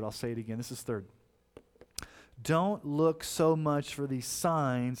before, but I'll say it again. This is third. Don't look so much for these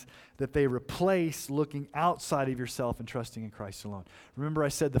signs that they replace looking outside of yourself and trusting in Christ alone. Remember I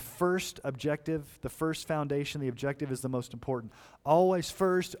said the first objective, the first foundation, the objective is the most important. Always,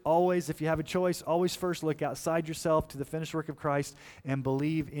 if you have a choice, always first look outside yourself to the finished work of Christ and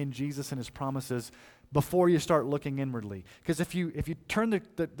believe in Jesus and His promises before you start looking inwardly. Because if you turn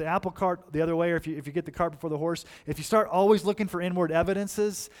the apple cart the other way, or if you get the cart before the horse, if you start always looking for inward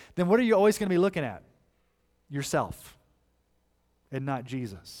evidences, then what are you always going to be looking at? Yourself and not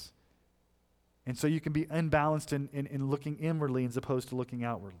Jesus. And so you can be unbalanced in looking inwardly as opposed to looking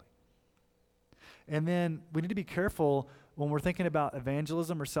outwardly. And then we need to be careful when we're thinking about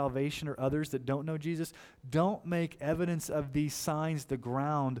evangelism or salvation or others that don't know Jesus. Don't make evidence of these signs the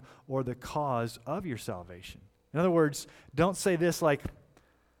ground or the cause of your salvation. In other words, don't say this like,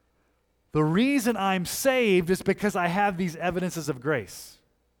 the reason I'm saved is because I have these evidences of grace.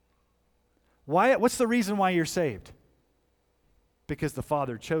 What's the reason why you're saved? Because the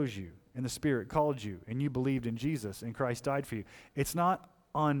Father chose you and the Spirit called you and you believed in Jesus and Christ died for you. It's not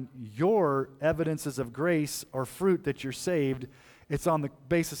on your evidences of grace or fruit that you're saved. It's on the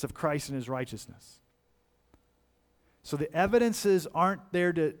basis of Christ and His righteousness. So the evidences aren't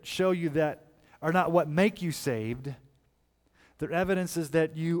there to show you that are not what make you saved. They're evidences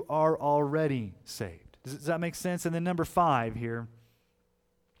that you are already saved. Does that make sense? And then number 5 here.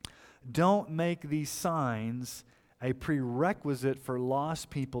 Don't make these signs a prerequisite for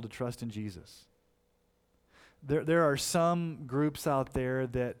lost people to trust in Jesus. There are some groups out there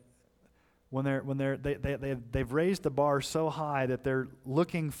that they've raised the bar so high that they're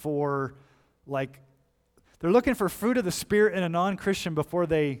looking for fruit of the Spirit in a non-Christian before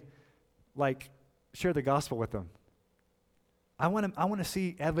they share the gospel with them. I want to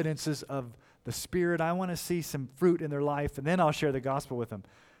see evidences of the Spirit. I want to see some fruit in their life, and then I'll share the gospel with them.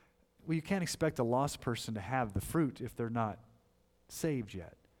 Well, you can't expect a lost person to have the fruit if they're not saved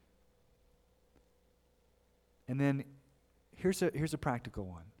yet. And then here's a practical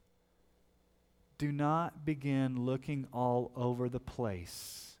one. Do not begin looking all over the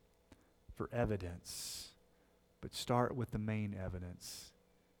place for evidence, but start with the main evidence,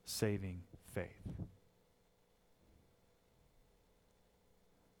 saving faith.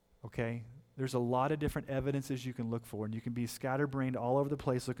 Okay? There's a lot of different evidences you can look for, and you can be scatterbrained all over the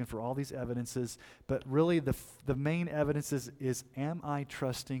place looking for all these evidences, but really the main evidence is am I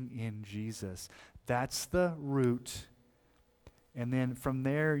trusting in Jesus? That's the root, and then from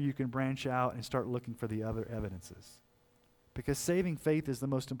there you can branch out and start looking for the other evidences. Because saving faith is the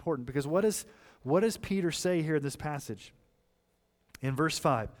most important. Because what does Peter say here in this passage? In verse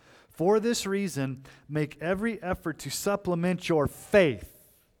 5, for this reason, make every effort to supplement your faith.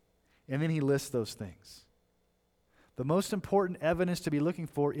 And then he lists those things. the most important evidence to be looking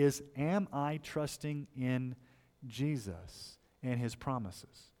for is, am I trusting in Jesus and his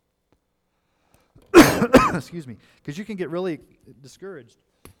promises? Excuse me, because you can get really discouraged.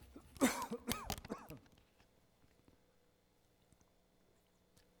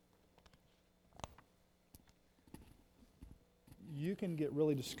 You can get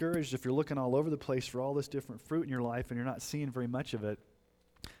really discouraged if you're looking all over the place for all this different fruit in your life and you're not seeing very much of it.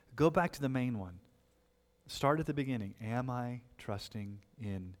 Go back to the main one. Start at the beginning. Am I trusting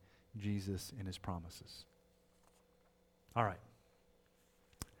in Jesus and his promises? All right.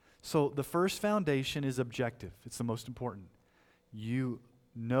 So the first foundation is objective. It's the most important. You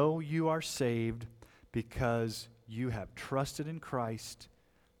know you are saved because you have trusted in Christ.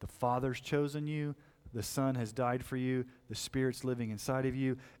 The Father's chosen you. The Son has died for you. The Spirit's living inside of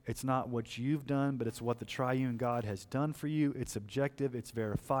you. It's not what you've done, but it's what the triune God has done for you. It's objective. It's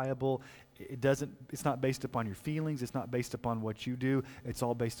verifiable. It's not based upon your feelings. It's not based upon what you do. It's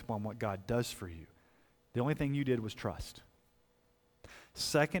all based upon what God does for you. The only thing you did was trust.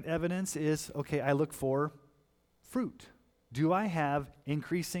 Second evidence is, okay, I look for fruit. Do I have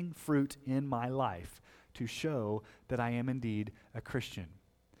increasing fruit in my life to show that I am indeed a Christian?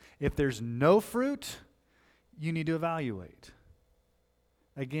 If there's no fruit, you need to evaluate.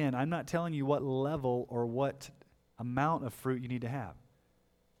 Again, I'm not telling you what level or what amount of fruit you need to have.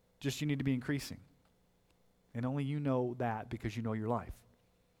 Just you need to be increasing. And only you know that because you know your life.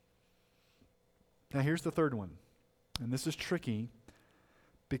 Now here's the third one. And this is tricky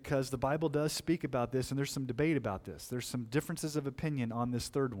because the Bible does speak about this and there's some debate about this. There's some differences of opinion on this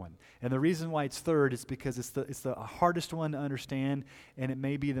third one. And the reason why it's third is because it's the hardest one to understand and it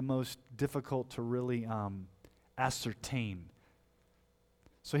may be the most difficult to really ascertain.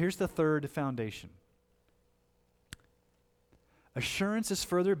 So here's the third foundation. Assurance is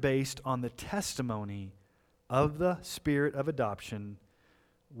further based on the testimony of the Spirit of adoption,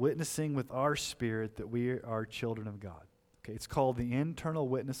 witnessing with our spirit that we are children of God. Okay, it's called the internal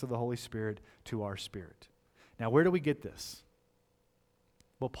witness of the Holy Spirit to our spirit. Now, where do we get this?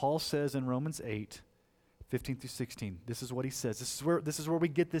 Well, Paul says in Romans 8, 15 through 16, this is what he says. This is where we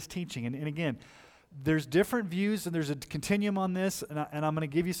get this teaching. And again, there's different views and there's a continuum on this, and I'm going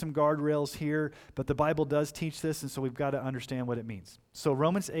to give you some guardrails here, but the Bible does teach this, and so we've got to understand what it means. So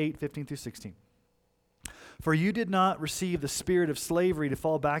Romans 8, 15 through 16. For you did not receive the spirit of slavery to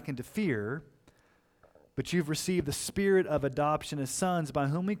fall back into fear, but you've received the spirit of adoption as sons, by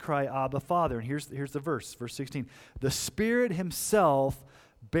whom we cry, Abba, Father. And here's the verse, verse 16. The Spirit himself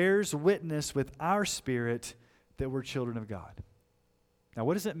bears witness with our spirit that we're children of God. Now,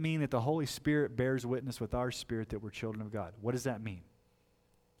 what does it mean that the Holy Spirit bears witness with our spirit that we're children of God? What does that mean?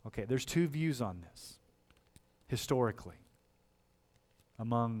 Okay, there's two views on this, historically,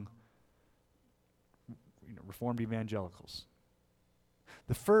 among Reformed evangelicals.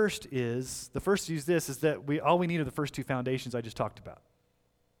 The first view is that all we need are the first two foundations I just talked about.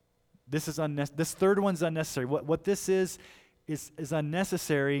 This third one's unnecessary. What this is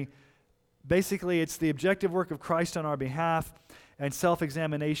unnecessary. Basically, it's the objective work of Christ on our behalf and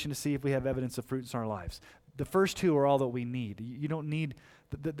self-examination to see if we have evidence of fruits in our lives. The first two are all that we need. You don't need,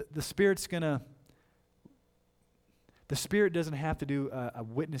 the Spirit's the Spirit doesn't have to do a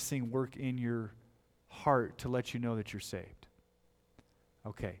witnessing work in your heart to let you know that you're saved.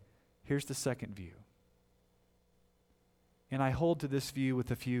 Okay, here's the second view. And I hold to this view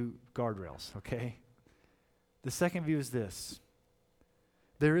with a few guardrails, okay? The second view is this.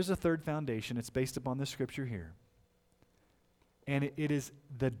 There is a third foundation. It's based upon the scripture here. And it is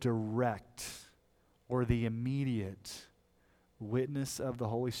the direct or the immediate witness of the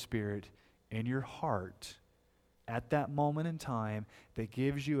Holy Spirit in your heart at that moment in time that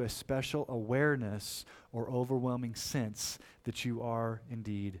gives you a special awareness or overwhelming sense that you are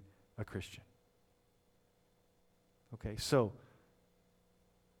indeed a Christian. Okay, so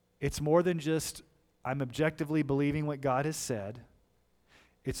it's more than just I'm objectively believing what God has said.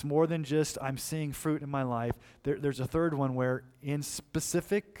 It's more than just I'm seeing fruit in my life. There's a third one where in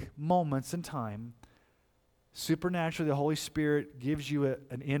specific moments in time, supernaturally the Holy Spirit gives you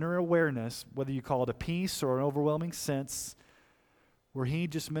an inner awareness, whether you call it a peace or an overwhelming sense, where He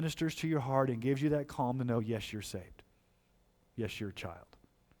just ministers to your heart and gives you that calm to know, yes, you're saved. Yes, you're a child.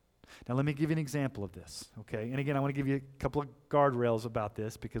 Now let me give you an example of this, okay? And again, I want to give you a couple of guardrails about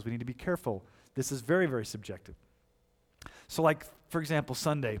this because we need to be careful. This is very, very subjective. So like, for example,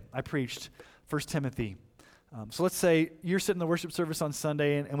 Sunday, I preached 1 Timothy. So let's say you're sitting in the worship service on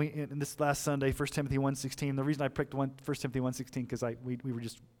Sunday, and this last Sunday, 1 Timothy 1:16. The reason I picked 1 Timothy 1:16 because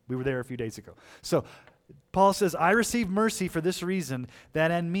we were there a few days ago. So Paul says, I received mercy for this reason,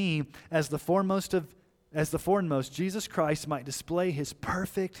 that in me, as the foremost of as the foremost, Jesus Christ might display his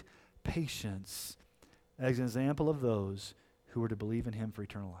perfect patience as an example of those who were to believe in him for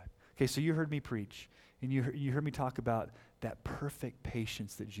eternal life. Okay, so you heard me preach, and you heard me talk about that perfect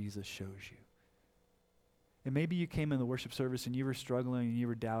patience that Jesus shows you. And maybe you came in the worship service and you were struggling and you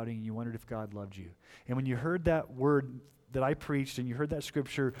were doubting and you wondered if God loved you. And when you heard that word that I preached and you heard that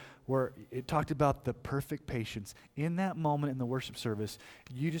scripture where it talked about the perfect patience, in that moment in the worship service,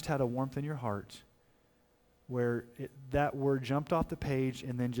 you just had a warmth in your heart where that word jumped off the page,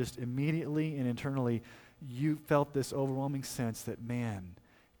 and then just immediately and internally you felt this overwhelming sense that, man,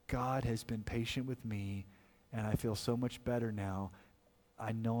 God has been patient with me and I feel so much better now.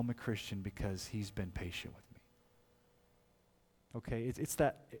 I know I'm a Christian because he's been patient with me. Okay,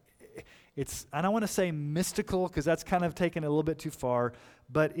 it's I don't want to say mystical because that's kind of taken a little bit too far,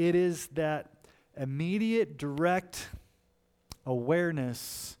 but it is that immediate, direct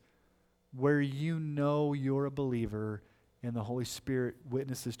awareness where you know you're a believer and the Holy Spirit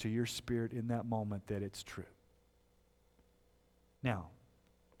witnesses to your spirit in that moment that it's true. Now,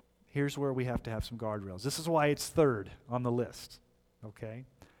 here's where we have to have some guardrails. This is why it's third on the list, okay?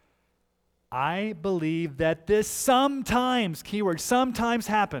 I believe that this sometimes, keyword, sometimes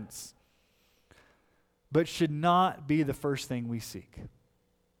happens, but should not be the first thing we seek.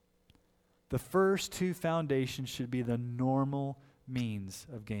 The first two foundations should be the normal means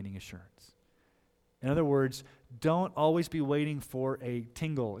of gaining assurance. In other words, don't always be waiting for a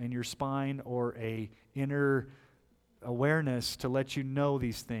tingle in your spine or a inner awareness to let you know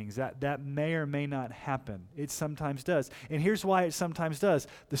these things. That may or may not happen. It sometimes does. And here's why it sometimes does.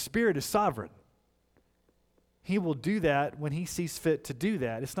 The Spirit is sovereign. He will do that when he sees fit to do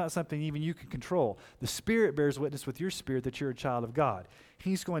that. It's not something even you can control. The Spirit bears witness with your spirit that you're a child of God.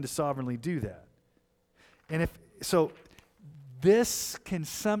 He's going to sovereignly do that. And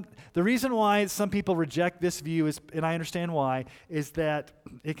the reason why some people reject this view is, and I understand why, is that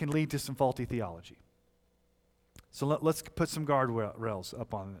it can lead to some faulty theology. So let's put some guardrails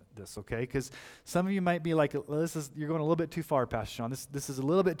up on this, okay? Because some of you might be like, you're going a little bit too far, Pastor Sean. This is a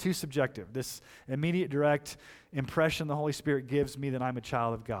little bit too subjective. This immediate, direct impression the Holy Spirit gives me that I'm a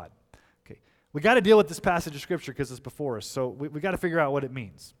child of God. Okay, we got to deal with this passage of Scripture because it's before us. So we got to figure out what it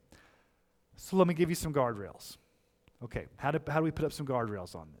means. So let me give you some guardrails. Okay, how do we put up some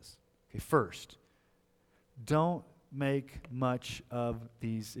guardrails on this? Okay, first, don't make much of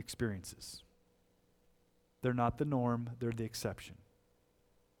these experiences. They're not the norm, they're the exception.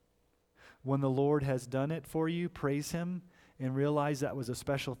 When the Lord has done it for you, praise him and realize that was a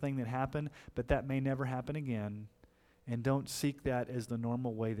special thing that happened, but that may never happen again. And don't seek that as the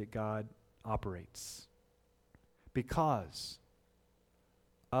normal way that God operates. Because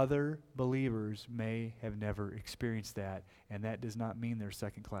other believers may have never experienced that, and that does not mean they're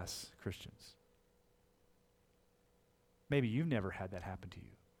second-class Christians. Maybe you've never had that happen to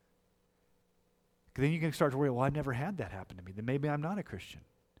you. Then you can start to worry, well, I've never had that happen to me. Then maybe I'm not a Christian.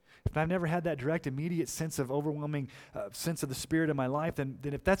 If I've never had that direct, immediate sense of overwhelming sense of the Spirit in my life, then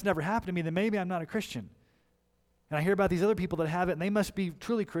if that's never happened to me, then maybe I'm not a Christian. And I hear about these other people that have it, and they must be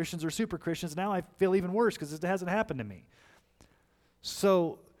truly Christians or super Christians. Now I feel even worse because it hasn't happened to me.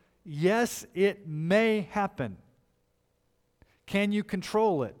 So, yes, it may happen. Can you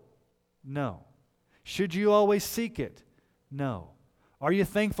control it? No. Should you always seek it? No. Are you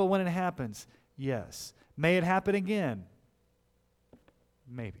thankful when it happens? Yes. May it happen again?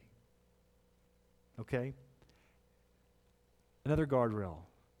 Maybe. Okay? Another guardrail.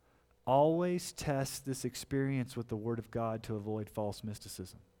 Always test this experience with the Word of God to avoid false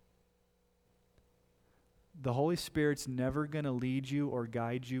mysticism. The Holy Spirit's never going to lead you or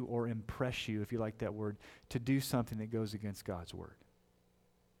guide you or impress you, if you like that word, to do something that goes against God's Word.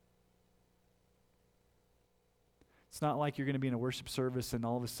 It's not like you're going to be in a worship service and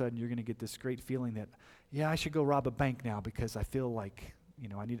all of a sudden you're going to get this great feeling that, yeah, I should go rob a bank now because I feel like,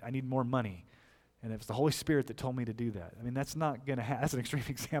 I need more money. And it's the Holy Spirit that told me to do that. I mean, that's not going to happen. That's an extreme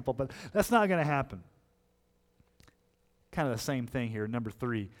example, but that's not going to happen. Kind of the same thing here, number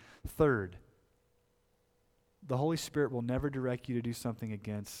 3. Third, the Holy Spirit will never direct you to do something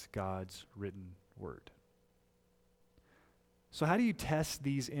against God's written word. So how do you test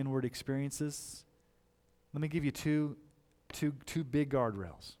these inward experiences? Let me give you two big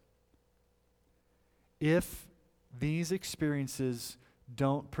guardrails. If these experiences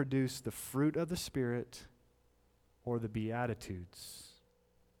don't produce the fruit of the Spirit or the Beatitudes,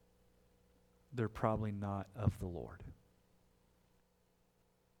 they're probably not of the Lord.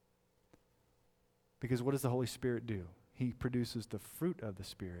 Because what does the Holy Spirit do? He produces the fruit of the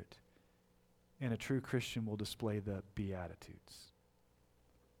Spirit, and a true Christian will display the Beatitudes.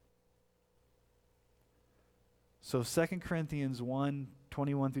 So 2 Corinthians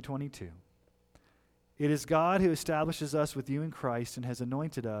 1:21 through 22. It is God who establishes us with you in Christ and has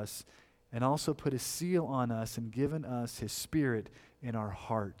anointed us and also put a seal on us and given us his Spirit in our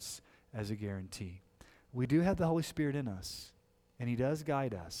hearts as a guarantee. We do have the Holy Spirit in us, and he does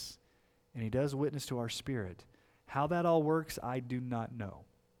guide us, and he does witness to our spirit. How that all works, I do not know.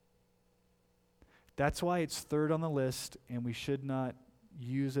 That's why it's third on the list, and we should not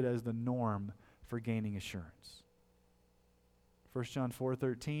use it as the norm for gaining assurance. 1 John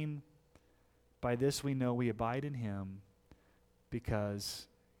 4:13, by this we know we abide in him because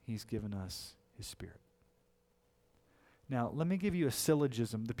he's given us his Spirit. Now, let me give you a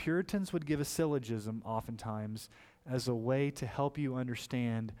syllogism. The Puritans would give a syllogism oftentimes as a way to help you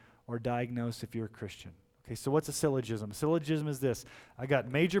understand or diagnose if you're a Christian. Okay, so what's a syllogism? A syllogism is this. I got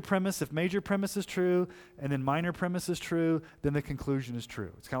major premise. If major premise is true and then minor premise is true, then the conclusion is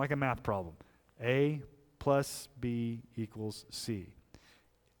true. It's kind of like a math problem. A plus B equals C.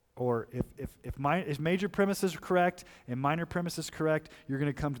 Or if major premise is correct and minor premise is correct, you're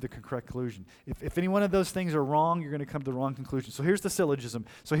going to come to the correct conclusion. If any one of those things are wrong, you're going to come to the wrong conclusion. So here's the syllogism.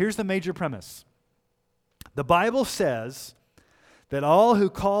 So here's the major premise. The Bible says that all who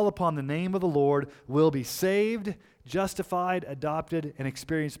call upon the name of the Lord will be saved, justified, adopted, and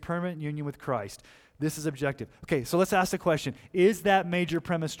experience permanent union with Christ. This is objective. Okay, so let's ask the question, is that major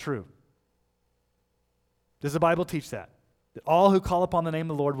premise true? Does the Bible teach that? That all who call upon the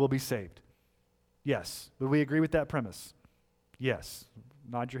name of the Lord will be saved? Yes. Would we agree with that premise? Yes.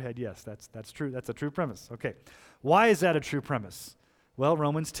 Nod your head, yes. That's true. That's a true premise. Okay. Why is that a true premise? Well,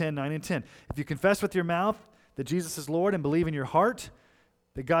 Romans 10:9 and 10. If you confess with your mouth that Jesus is Lord and believe in your heart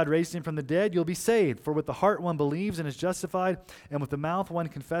that God raised him from the dead, you'll be saved. For with the heart one believes and is justified, and with the mouth one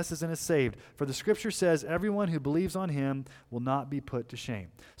confesses and is saved. For the Scripture says, everyone who believes on him will not be put to shame.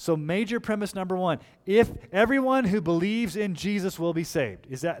 So major premise number one, if everyone who believes in Jesus will be saved.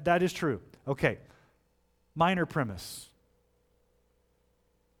 That is true? Okay. Minor premise.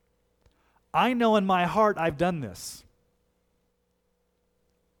 I know in my heart I've done this.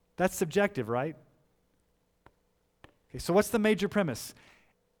 That's subjective, right? Okay, so what's the major premise?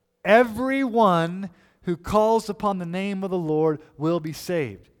 Everyone who calls upon the name of the Lord will be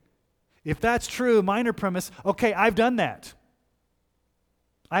saved. If that's true, minor premise, okay, I've done that.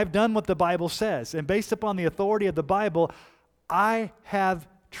 I've done what the Bible says. And based upon the authority of the Bible, I have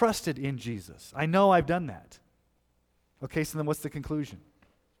trusted in Jesus. I know I've done that. Okay, so then what's the conclusion?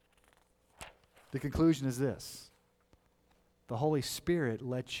 The conclusion is this. The Holy Spirit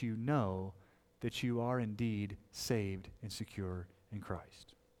lets you know that you are indeed saved and secure in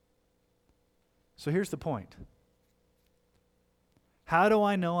Christ. So here's the point. How do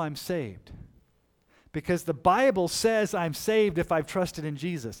I know I'm saved? Because the Bible says I'm saved if I've trusted in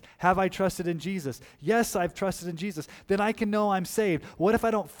Jesus. Have I trusted in Jesus? Yes, I've trusted in Jesus. Then I can know I'm saved. What if I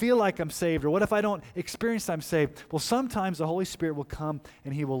don't feel like I'm saved? Or what if I don't experience I'm saved? Well, sometimes the Holy Spirit will come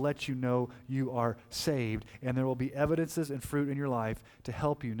and he will let you know you are saved. And there will be evidences and fruit in your life to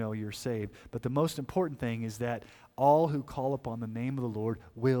help you know you're saved. But the most important thing is that all who call upon the name of the Lord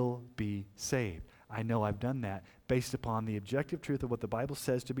will be saved. I know I've done that based upon the objective truth of what the Bible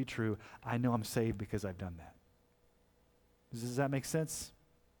says to be true. I know I'm saved because I've done that. Does that make sense?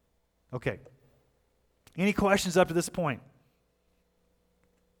 Okay. Any questions up to this point?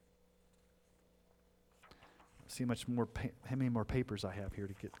 Let's see how many more papers I have here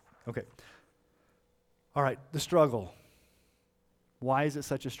to get. Okay. All right, the struggle. Why is it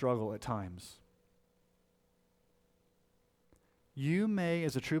such a struggle at times? You may,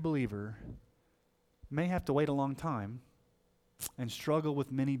 as a true believer, may have to wait a long time and struggle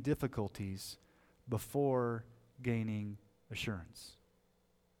with many difficulties before gaining assurance.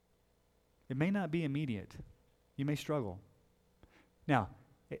 It may not be immediate. You may struggle. Now,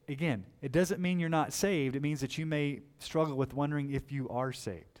 again, it doesn't mean you're not saved. It means that you may struggle with wondering if you are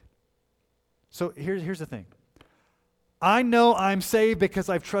saved. So here's the thing. I know I'm saved because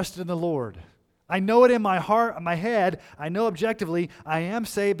I've trusted in the Lord. I know it in my heart, in my head. I know objectively I am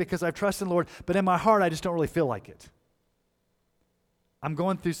saved because I've trusted in the Lord, but in my heart I just don't really feel like it. I'm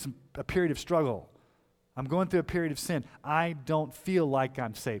going through a period of struggle. I'm going through a period of sin. I don't feel like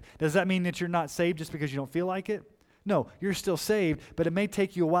I'm saved. Does that mean that you're not saved just because you don't feel like it? No, you're still saved, but it may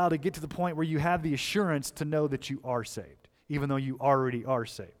take you a while to get to the point where you have the assurance to know that you are saved, even though you already are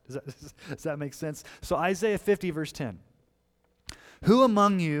saved. Does that make sense? So Isaiah 50, verse 10. Who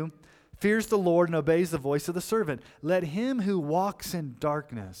among you fears the Lord and obeys the voice of the servant? Let him who walks in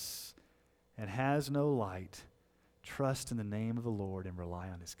darkness and has no light trust in the name of the Lord and rely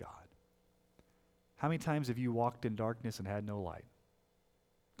on his God. How many times have you walked in darkness and had no light?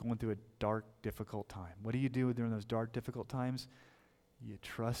 going through a dark, difficult time. What do you do during those dark, difficult times? You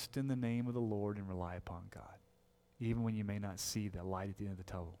trust in the name of the Lord and rely upon God. Even when you may not see the light at the end of the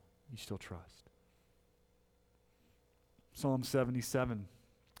tunnel, you still trust. Psalm 77,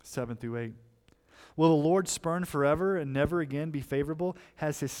 7 through 8. Will the Lord spurn forever and never again be favorable?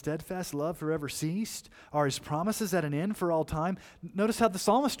 Has his steadfast love forever ceased? Are his promises at an end for all time? Notice how the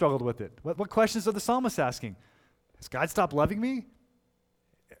psalmist struggled with it. What questions are the psalmist asking? Has God stopped loving me?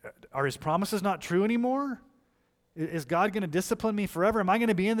 Are his promises not true anymore? Is God going to discipline me forever? Am I going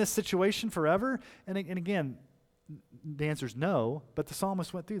to be in this situation forever? And again, the answer is no, but the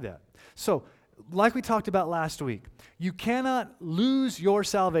psalmist went through that. So, like we talked about last week, you cannot lose your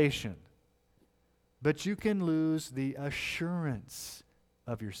salvation, but you can lose the assurance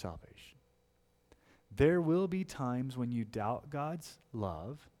of your salvation. There will be times when you doubt God's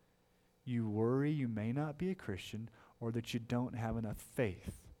love, you worry you may not be a Christian, or that you don't have enough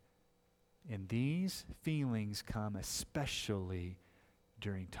faith. And these feelings come especially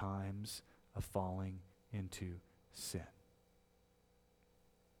during times of falling into sin.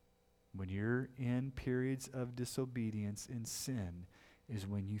 When you're in periods of disobedience and sin is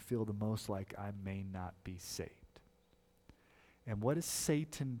when you feel the most like I may not be saved. And what does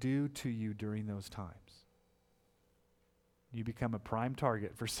Satan do to you during those times? You become a prime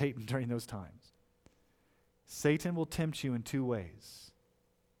target for Satan during those times. Satan will tempt you in two ways.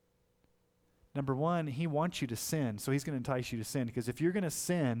 Number one, he wants you to sin, so he's going to entice you to sin. Because if you're going to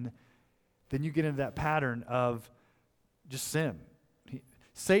sin, then you get into that pattern of just sin.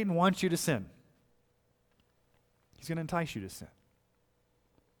 Satan wants you to sin. He's going to entice you to sin.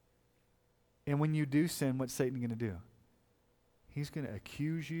 And when you do sin, what's Satan going to do? He's going to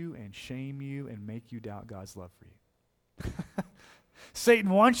accuse you and shame you and make you doubt God's love for you. Satan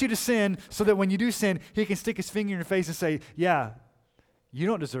wants you to sin so that when you do sin, he can stick his finger in your face and say, yeah, you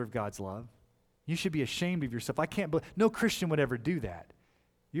don't deserve God's love. You should be ashamed of yourself. No Christian would ever do that.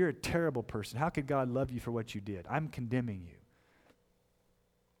 You're a terrible person. How could God love you for what you did? I'm condemning you.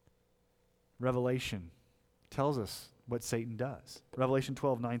 Revelation tells us what Satan does. Revelation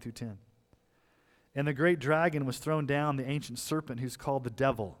 12, 9 through 10. And the great dragon was thrown down, the ancient serpent who's called the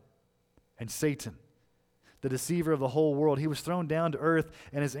devil and Satan, the deceiver of the whole world. He was thrown down to earth,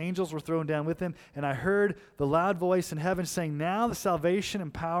 and his angels were thrown down with him. And I heard the loud voice in heaven saying, now the salvation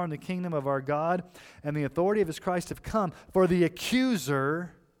and power and the kingdom of our God and the authority of his Christ have come. For the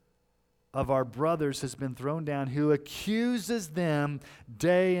accuser of our brothers has been thrown down, who accuses them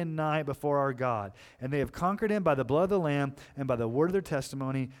day and night before our God. And they have conquered him by the blood of the Lamb and by the word of their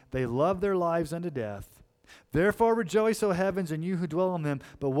testimony. They love their lives unto death. Therefore rejoice, O heavens, and you who dwell on them.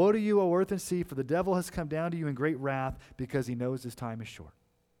 But woe to you, O earth and sea, for the devil has come down to you in great wrath, because he knows his time is short.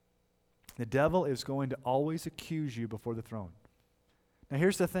 The devil is going to always accuse you before the throne. Now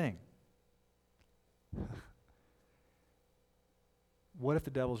here's the thing. What if the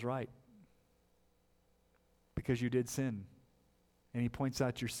devil's right? Because you did sin, and he points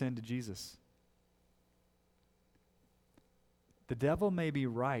out your sin to Jesus. The devil may be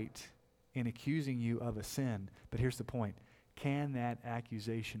right in accusing you of a sin, but here's the point. Can that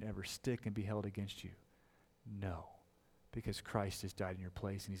accusation ever stick and be held against you? No, because Christ has died in your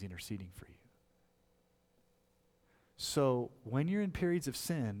place and he's interceding for you. So when you're in periods of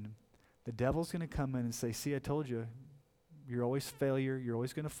sin, the devil's going to come in and say, see, I told you, you're always failure. You're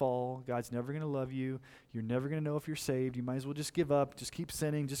always going to fall. God's never going to love you. You're never going to know if you're saved. You might as well just give up. Just keep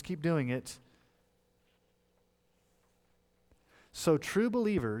sinning. Just keep doing it. So true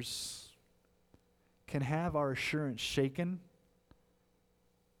believers can have our assurance shaken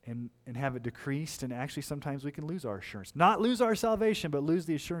and have it decreased, and actually sometimes we can lose our assurance. Not lose our salvation, but lose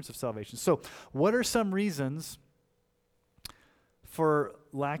the assurance of salvation. So what are some reasons for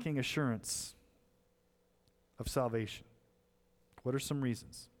lacking assurance of salvation? What are some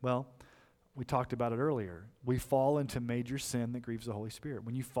reasons? Well, we talked about it earlier. We fall into major sin that grieves the Holy Spirit.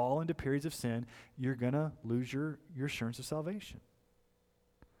 When you fall into periods of sin, you're going to lose your assurance of salvation.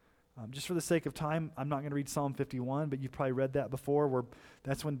 Just for the sake of time, I'm not going to read Psalm 51, but you've probably read that before, where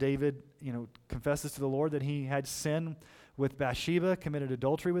that's when David, confesses to the Lord that he had sin with Bathsheba, committed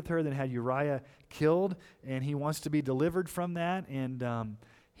adultery with her, then had Uriah killed, and he wants to be delivered from that. And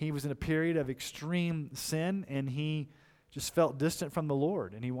he was in a period of extreme sin, and he just felt distant from the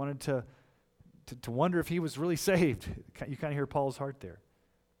Lord, and he wanted to wonder if he was really saved. You kind of hear Paul's heart there.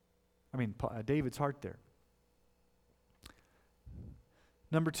 David's heart there.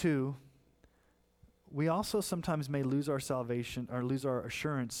 Number two, we also sometimes may lose our salvation, or lose our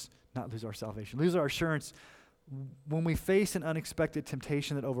assurance when we face an unexpected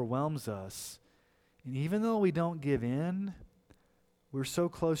temptation that overwhelms us. And even though we don't give in, We were so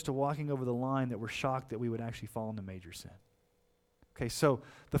close to walking over the line that we're shocked that we would actually fall into major sin. Okay, so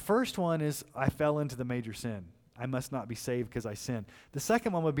the first one is I fell into the major sin. I must not be saved because I sinned. The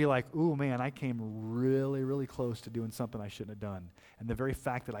second one would be like, ooh, man, I came really, really close to doing something I shouldn't have done. And the very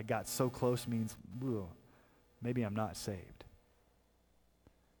fact that I got so close means, ooh, maybe I'm not saved.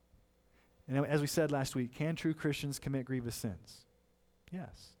 And as we said last week, can true Christians commit grievous sins?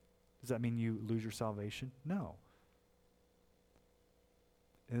 Yes. Does that mean you lose your salvation? No.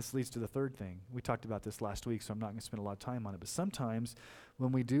 And this leads to the third thing. We talked about this last week, so I'm not going to spend a lot of time on it. But sometimes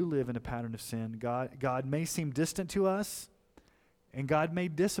when we do live in a pattern of sin, God may seem distant to us, and God may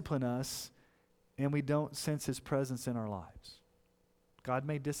discipline us, and we don't sense his presence in our lives. God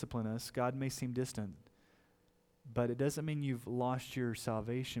may discipline us. God may seem distant. But it doesn't mean you've lost your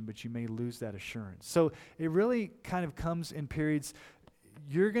salvation, but you may lose that assurance. So it really kind of comes in periods.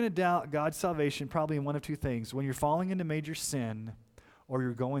 You're going to doubt God's salvation probably in one of two things. When you're falling into major sin, or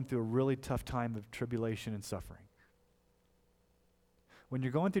you're going through a really tough time of tribulation and suffering. When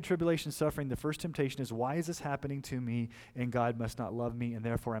you're going through tribulation and suffering, the first temptation is, why is this happening to me, and God must not love me, and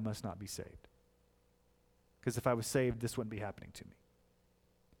therefore I must not be saved? Because if I was saved, this wouldn't be happening to me.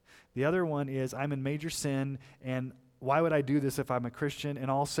 The other one is, I'm in major sin, and why would I do this if I'm a Christian, and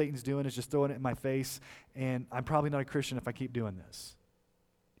all Satan's doing is just throwing it in my face, and I'm probably not a Christian if I keep doing this,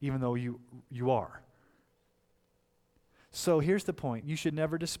 even though you are. So here's the point. You should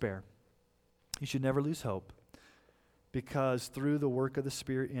never despair. You should never lose hope, because through the work of the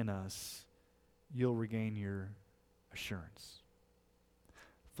Spirit in us, you'll regain your assurance.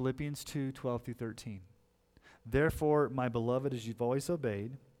 Philippians 2:12-13. Therefore, my beloved, as you've always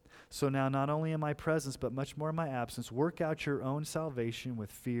obeyed, so now not only in my presence, but much more in my absence, work out your own salvation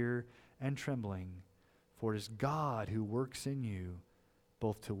with fear and trembling, for it is God who works in you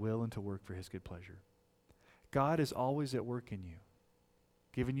both to will and to work for his good pleasure. God is always at work in you,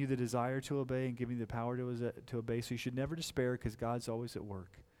 giving you the desire to obey and giving you the power to obey. So you should never despair, because God's always at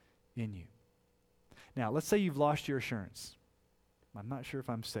work in you. Now, let's say you've lost your assurance. I'm not sure if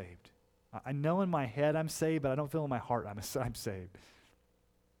I'm saved. I know in my head I'm saved, but I don't feel in my heart I'm saved.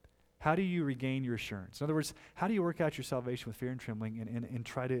 How do you regain your assurance? In other words, how do you work out your salvation with fear and trembling and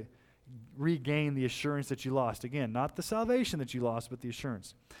try to regain the assurance that you lost? Again, not the salvation that you lost, but the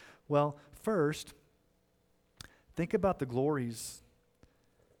assurance. Well, first, think about the glories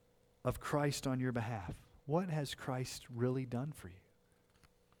of Christ on your behalf. What has Christ really done for you?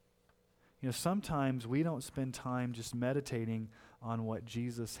 You know, sometimes we don't spend time just meditating on what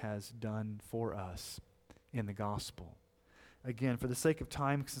Jesus has done for us in the gospel. Again, for the sake of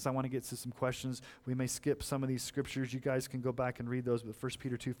time, since I want to get to some questions, we may skip some of these scriptures. You guys can go back and read those, but 1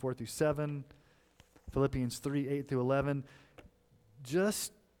 Peter 2:4-7, Philippians 3:8-11.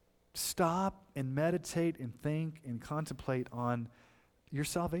 Just stop and meditate and think and contemplate on your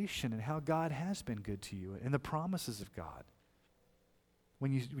salvation and how God has been good to you and the promises of God.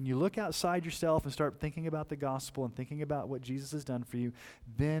 When you look outside yourself and start thinking about the gospel and thinking about what Jesus has done for you,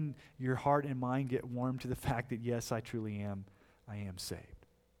 then your heart and mind get warmed to the fact that, yes, I truly am. I am saved.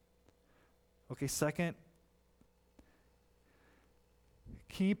 Okay, second,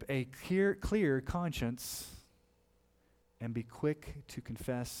 keep a clear conscience and be quick to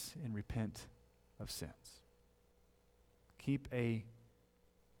confess and repent of sins. Keep a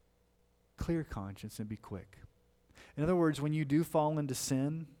clear conscience and be quick. In other words, when you do fall into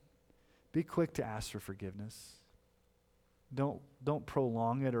sin, be quick to ask for forgiveness. Don't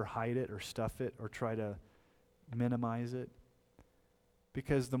prolong it or hide it or stuff it or try to minimize it.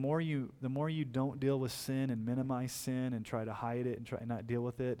 Because the more you don't deal with sin and minimize sin and try to hide it and try not deal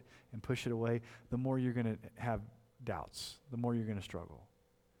with it and push it away, the more you're going to have doubts, the more you're going to struggle.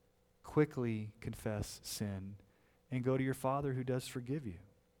 Quickly confess sin and go to your Father who does forgive you.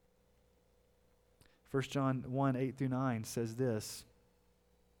 1 John 1:8-9 says this: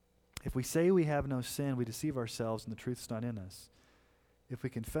 if we say we have no sin, we deceive ourselves and the truth is not in us. If we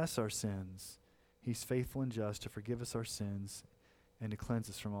confess our sins, he's faithful and just to forgive us our sins and to cleanse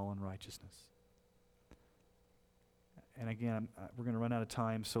us from all unrighteousness. And again, we're going to run out of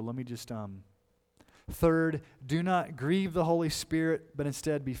time, so let me just... Third, do not grieve the Holy Spirit, but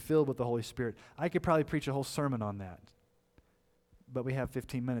instead be filled with the Holy Spirit. I could probably preach a whole sermon on that, but we have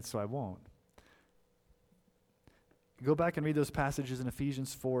 15 minutes, so I won't. Go back and read those passages in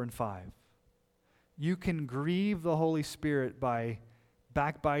Ephesians 4 and 5. You can grieve the Holy Spirit by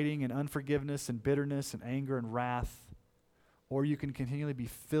backbiting and unforgiveness and bitterness and anger and wrath, or you can continually be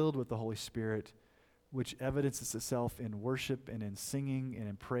filled with the Holy Spirit, which evidences itself in worship and in singing and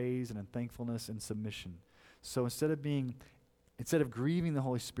in praise and in thankfulness and submission. So instead of being Instead of grieving the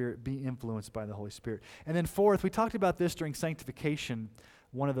Holy Spirit, be influenced by the Holy Spirit. And then fourth, we talked about this during sanctification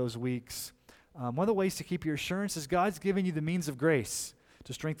one of those weeks. One of the ways to keep your assurance is God's given you the means of grace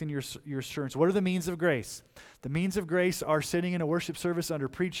to strengthen your assurance. What are the means of grace? The means of grace are sitting in a worship service under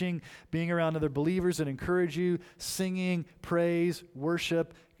preaching, being around other believers that encourage you, singing, praise,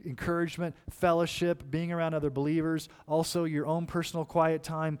 worship, encouragement, fellowship, being around other believers, also your own personal quiet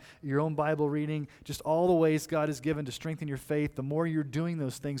time, your own Bible reading, just all the ways God has given to strengthen your faith. The more you're doing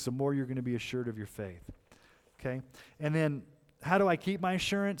those things, the more you're going to be assured of your faith. Okay? And then, how do I keep my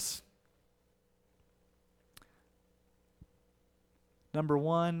assurance? Number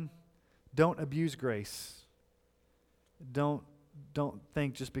one, don't abuse grace. Don't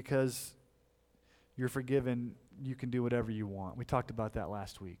think just because you're forgiven, you can do whatever you want. We talked about that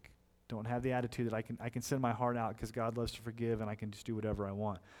last week. Don't have the attitude that I can send my heart out because God loves to forgive and I can just do whatever I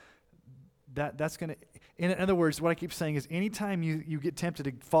want. That's going to, in other words, what I keep saying is anytime you get tempted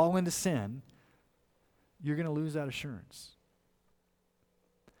to fall into sin, you're going to lose that assurance.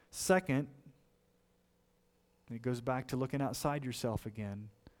 Second, it goes back to looking outside yourself again.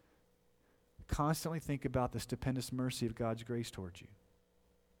 Constantly think about the stupendous mercy of God's grace towards you.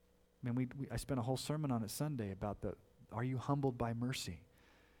 I mean, I spent a whole sermon on it Sunday about are you humbled by mercy?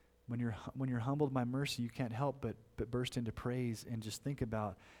 When you're humbled by mercy, you can't help but burst into praise and just think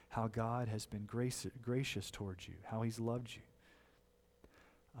about how God has been gracious towards you, how He's loved you.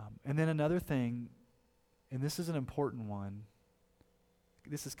 And then another thing, and this is an important one.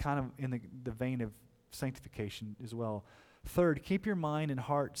 This is kind of in the vein of sanctification as well. Third, keep your mind and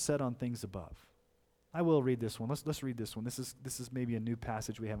heart set on things above. I will read this one. Let's read this one. This is maybe a new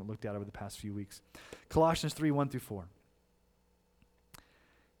passage we haven't looked at over the past few weeks. Colossians 3:1-4.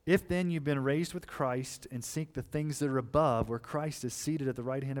 If then you've been raised with Christ and seek the things that are above, where Christ is seated at the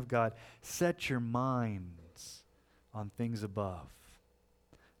right hand of God, set your minds on things above,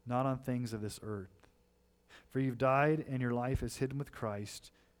 not on things of this earth. For you've died and your life is hidden with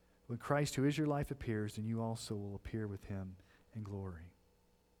Christ. When Christ, who is your life, appears, then you also will appear with Him in glory.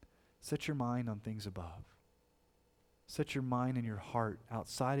 Set your mind on things above. Set your mind and your heart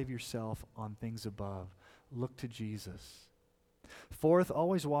outside of yourself on things above. Look to Jesus. Fourth,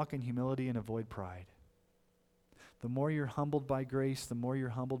 always walk in humility and avoid pride. The more you're humbled by grace, the more you're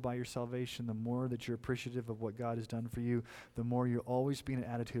humbled by your salvation, the more that you're appreciative of what God has done for you, the more you'll always be in an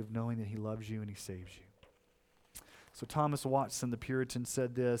attitude of knowing that He loves you and He saves you. So Thomas Watson, the Puritan,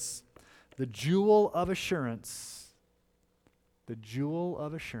 said this: the jewel of assurance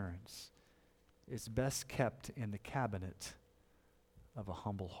is best kept in the cabinet of a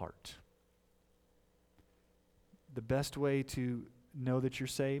humble heart. The best way to know that you're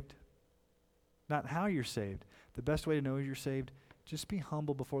saved, not how you're saved, the best way to know you're saved, just be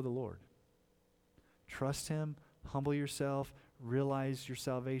humble before the Lord. Trust Him, humble yourself, realize your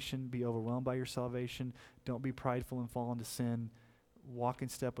salvation, be overwhelmed by your salvation. Don't be prideful and fall into sin. Walk in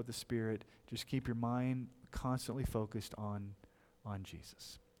step with the Spirit. Just keep your mind constantly focused on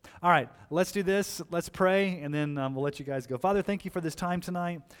Jesus. All right, let's do this. Let's pray, and then we'll let you guys go. Father, thank you for this time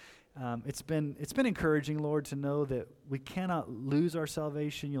tonight. It's been encouraging, Lord, to know that we cannot lose our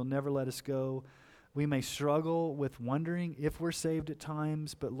salvation. You'll never let us go. We may struggle with wondering if we're saved at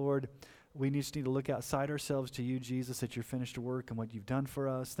times, but Lord, we just need to look outside ourselves to you, Jesus, at your finished work and what you've done for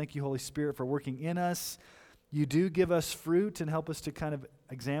us. Thank you, Holy Spirit, for working in us. You do give us fruit and help us to kind of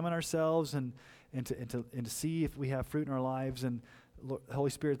examine ourselves and to see if we have fruit in our lives. And Lord, Holy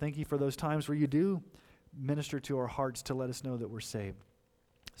Spirit, thank you for those times where you do minister to our hearts to let us know that we're saved.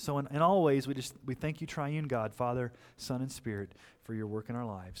 So in all ways, we thank you, Triune God, Father, Son, and Spirit, for your work in our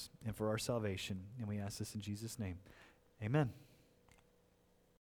lives and for our salvation. And we ask this in Jesus' name. Amen.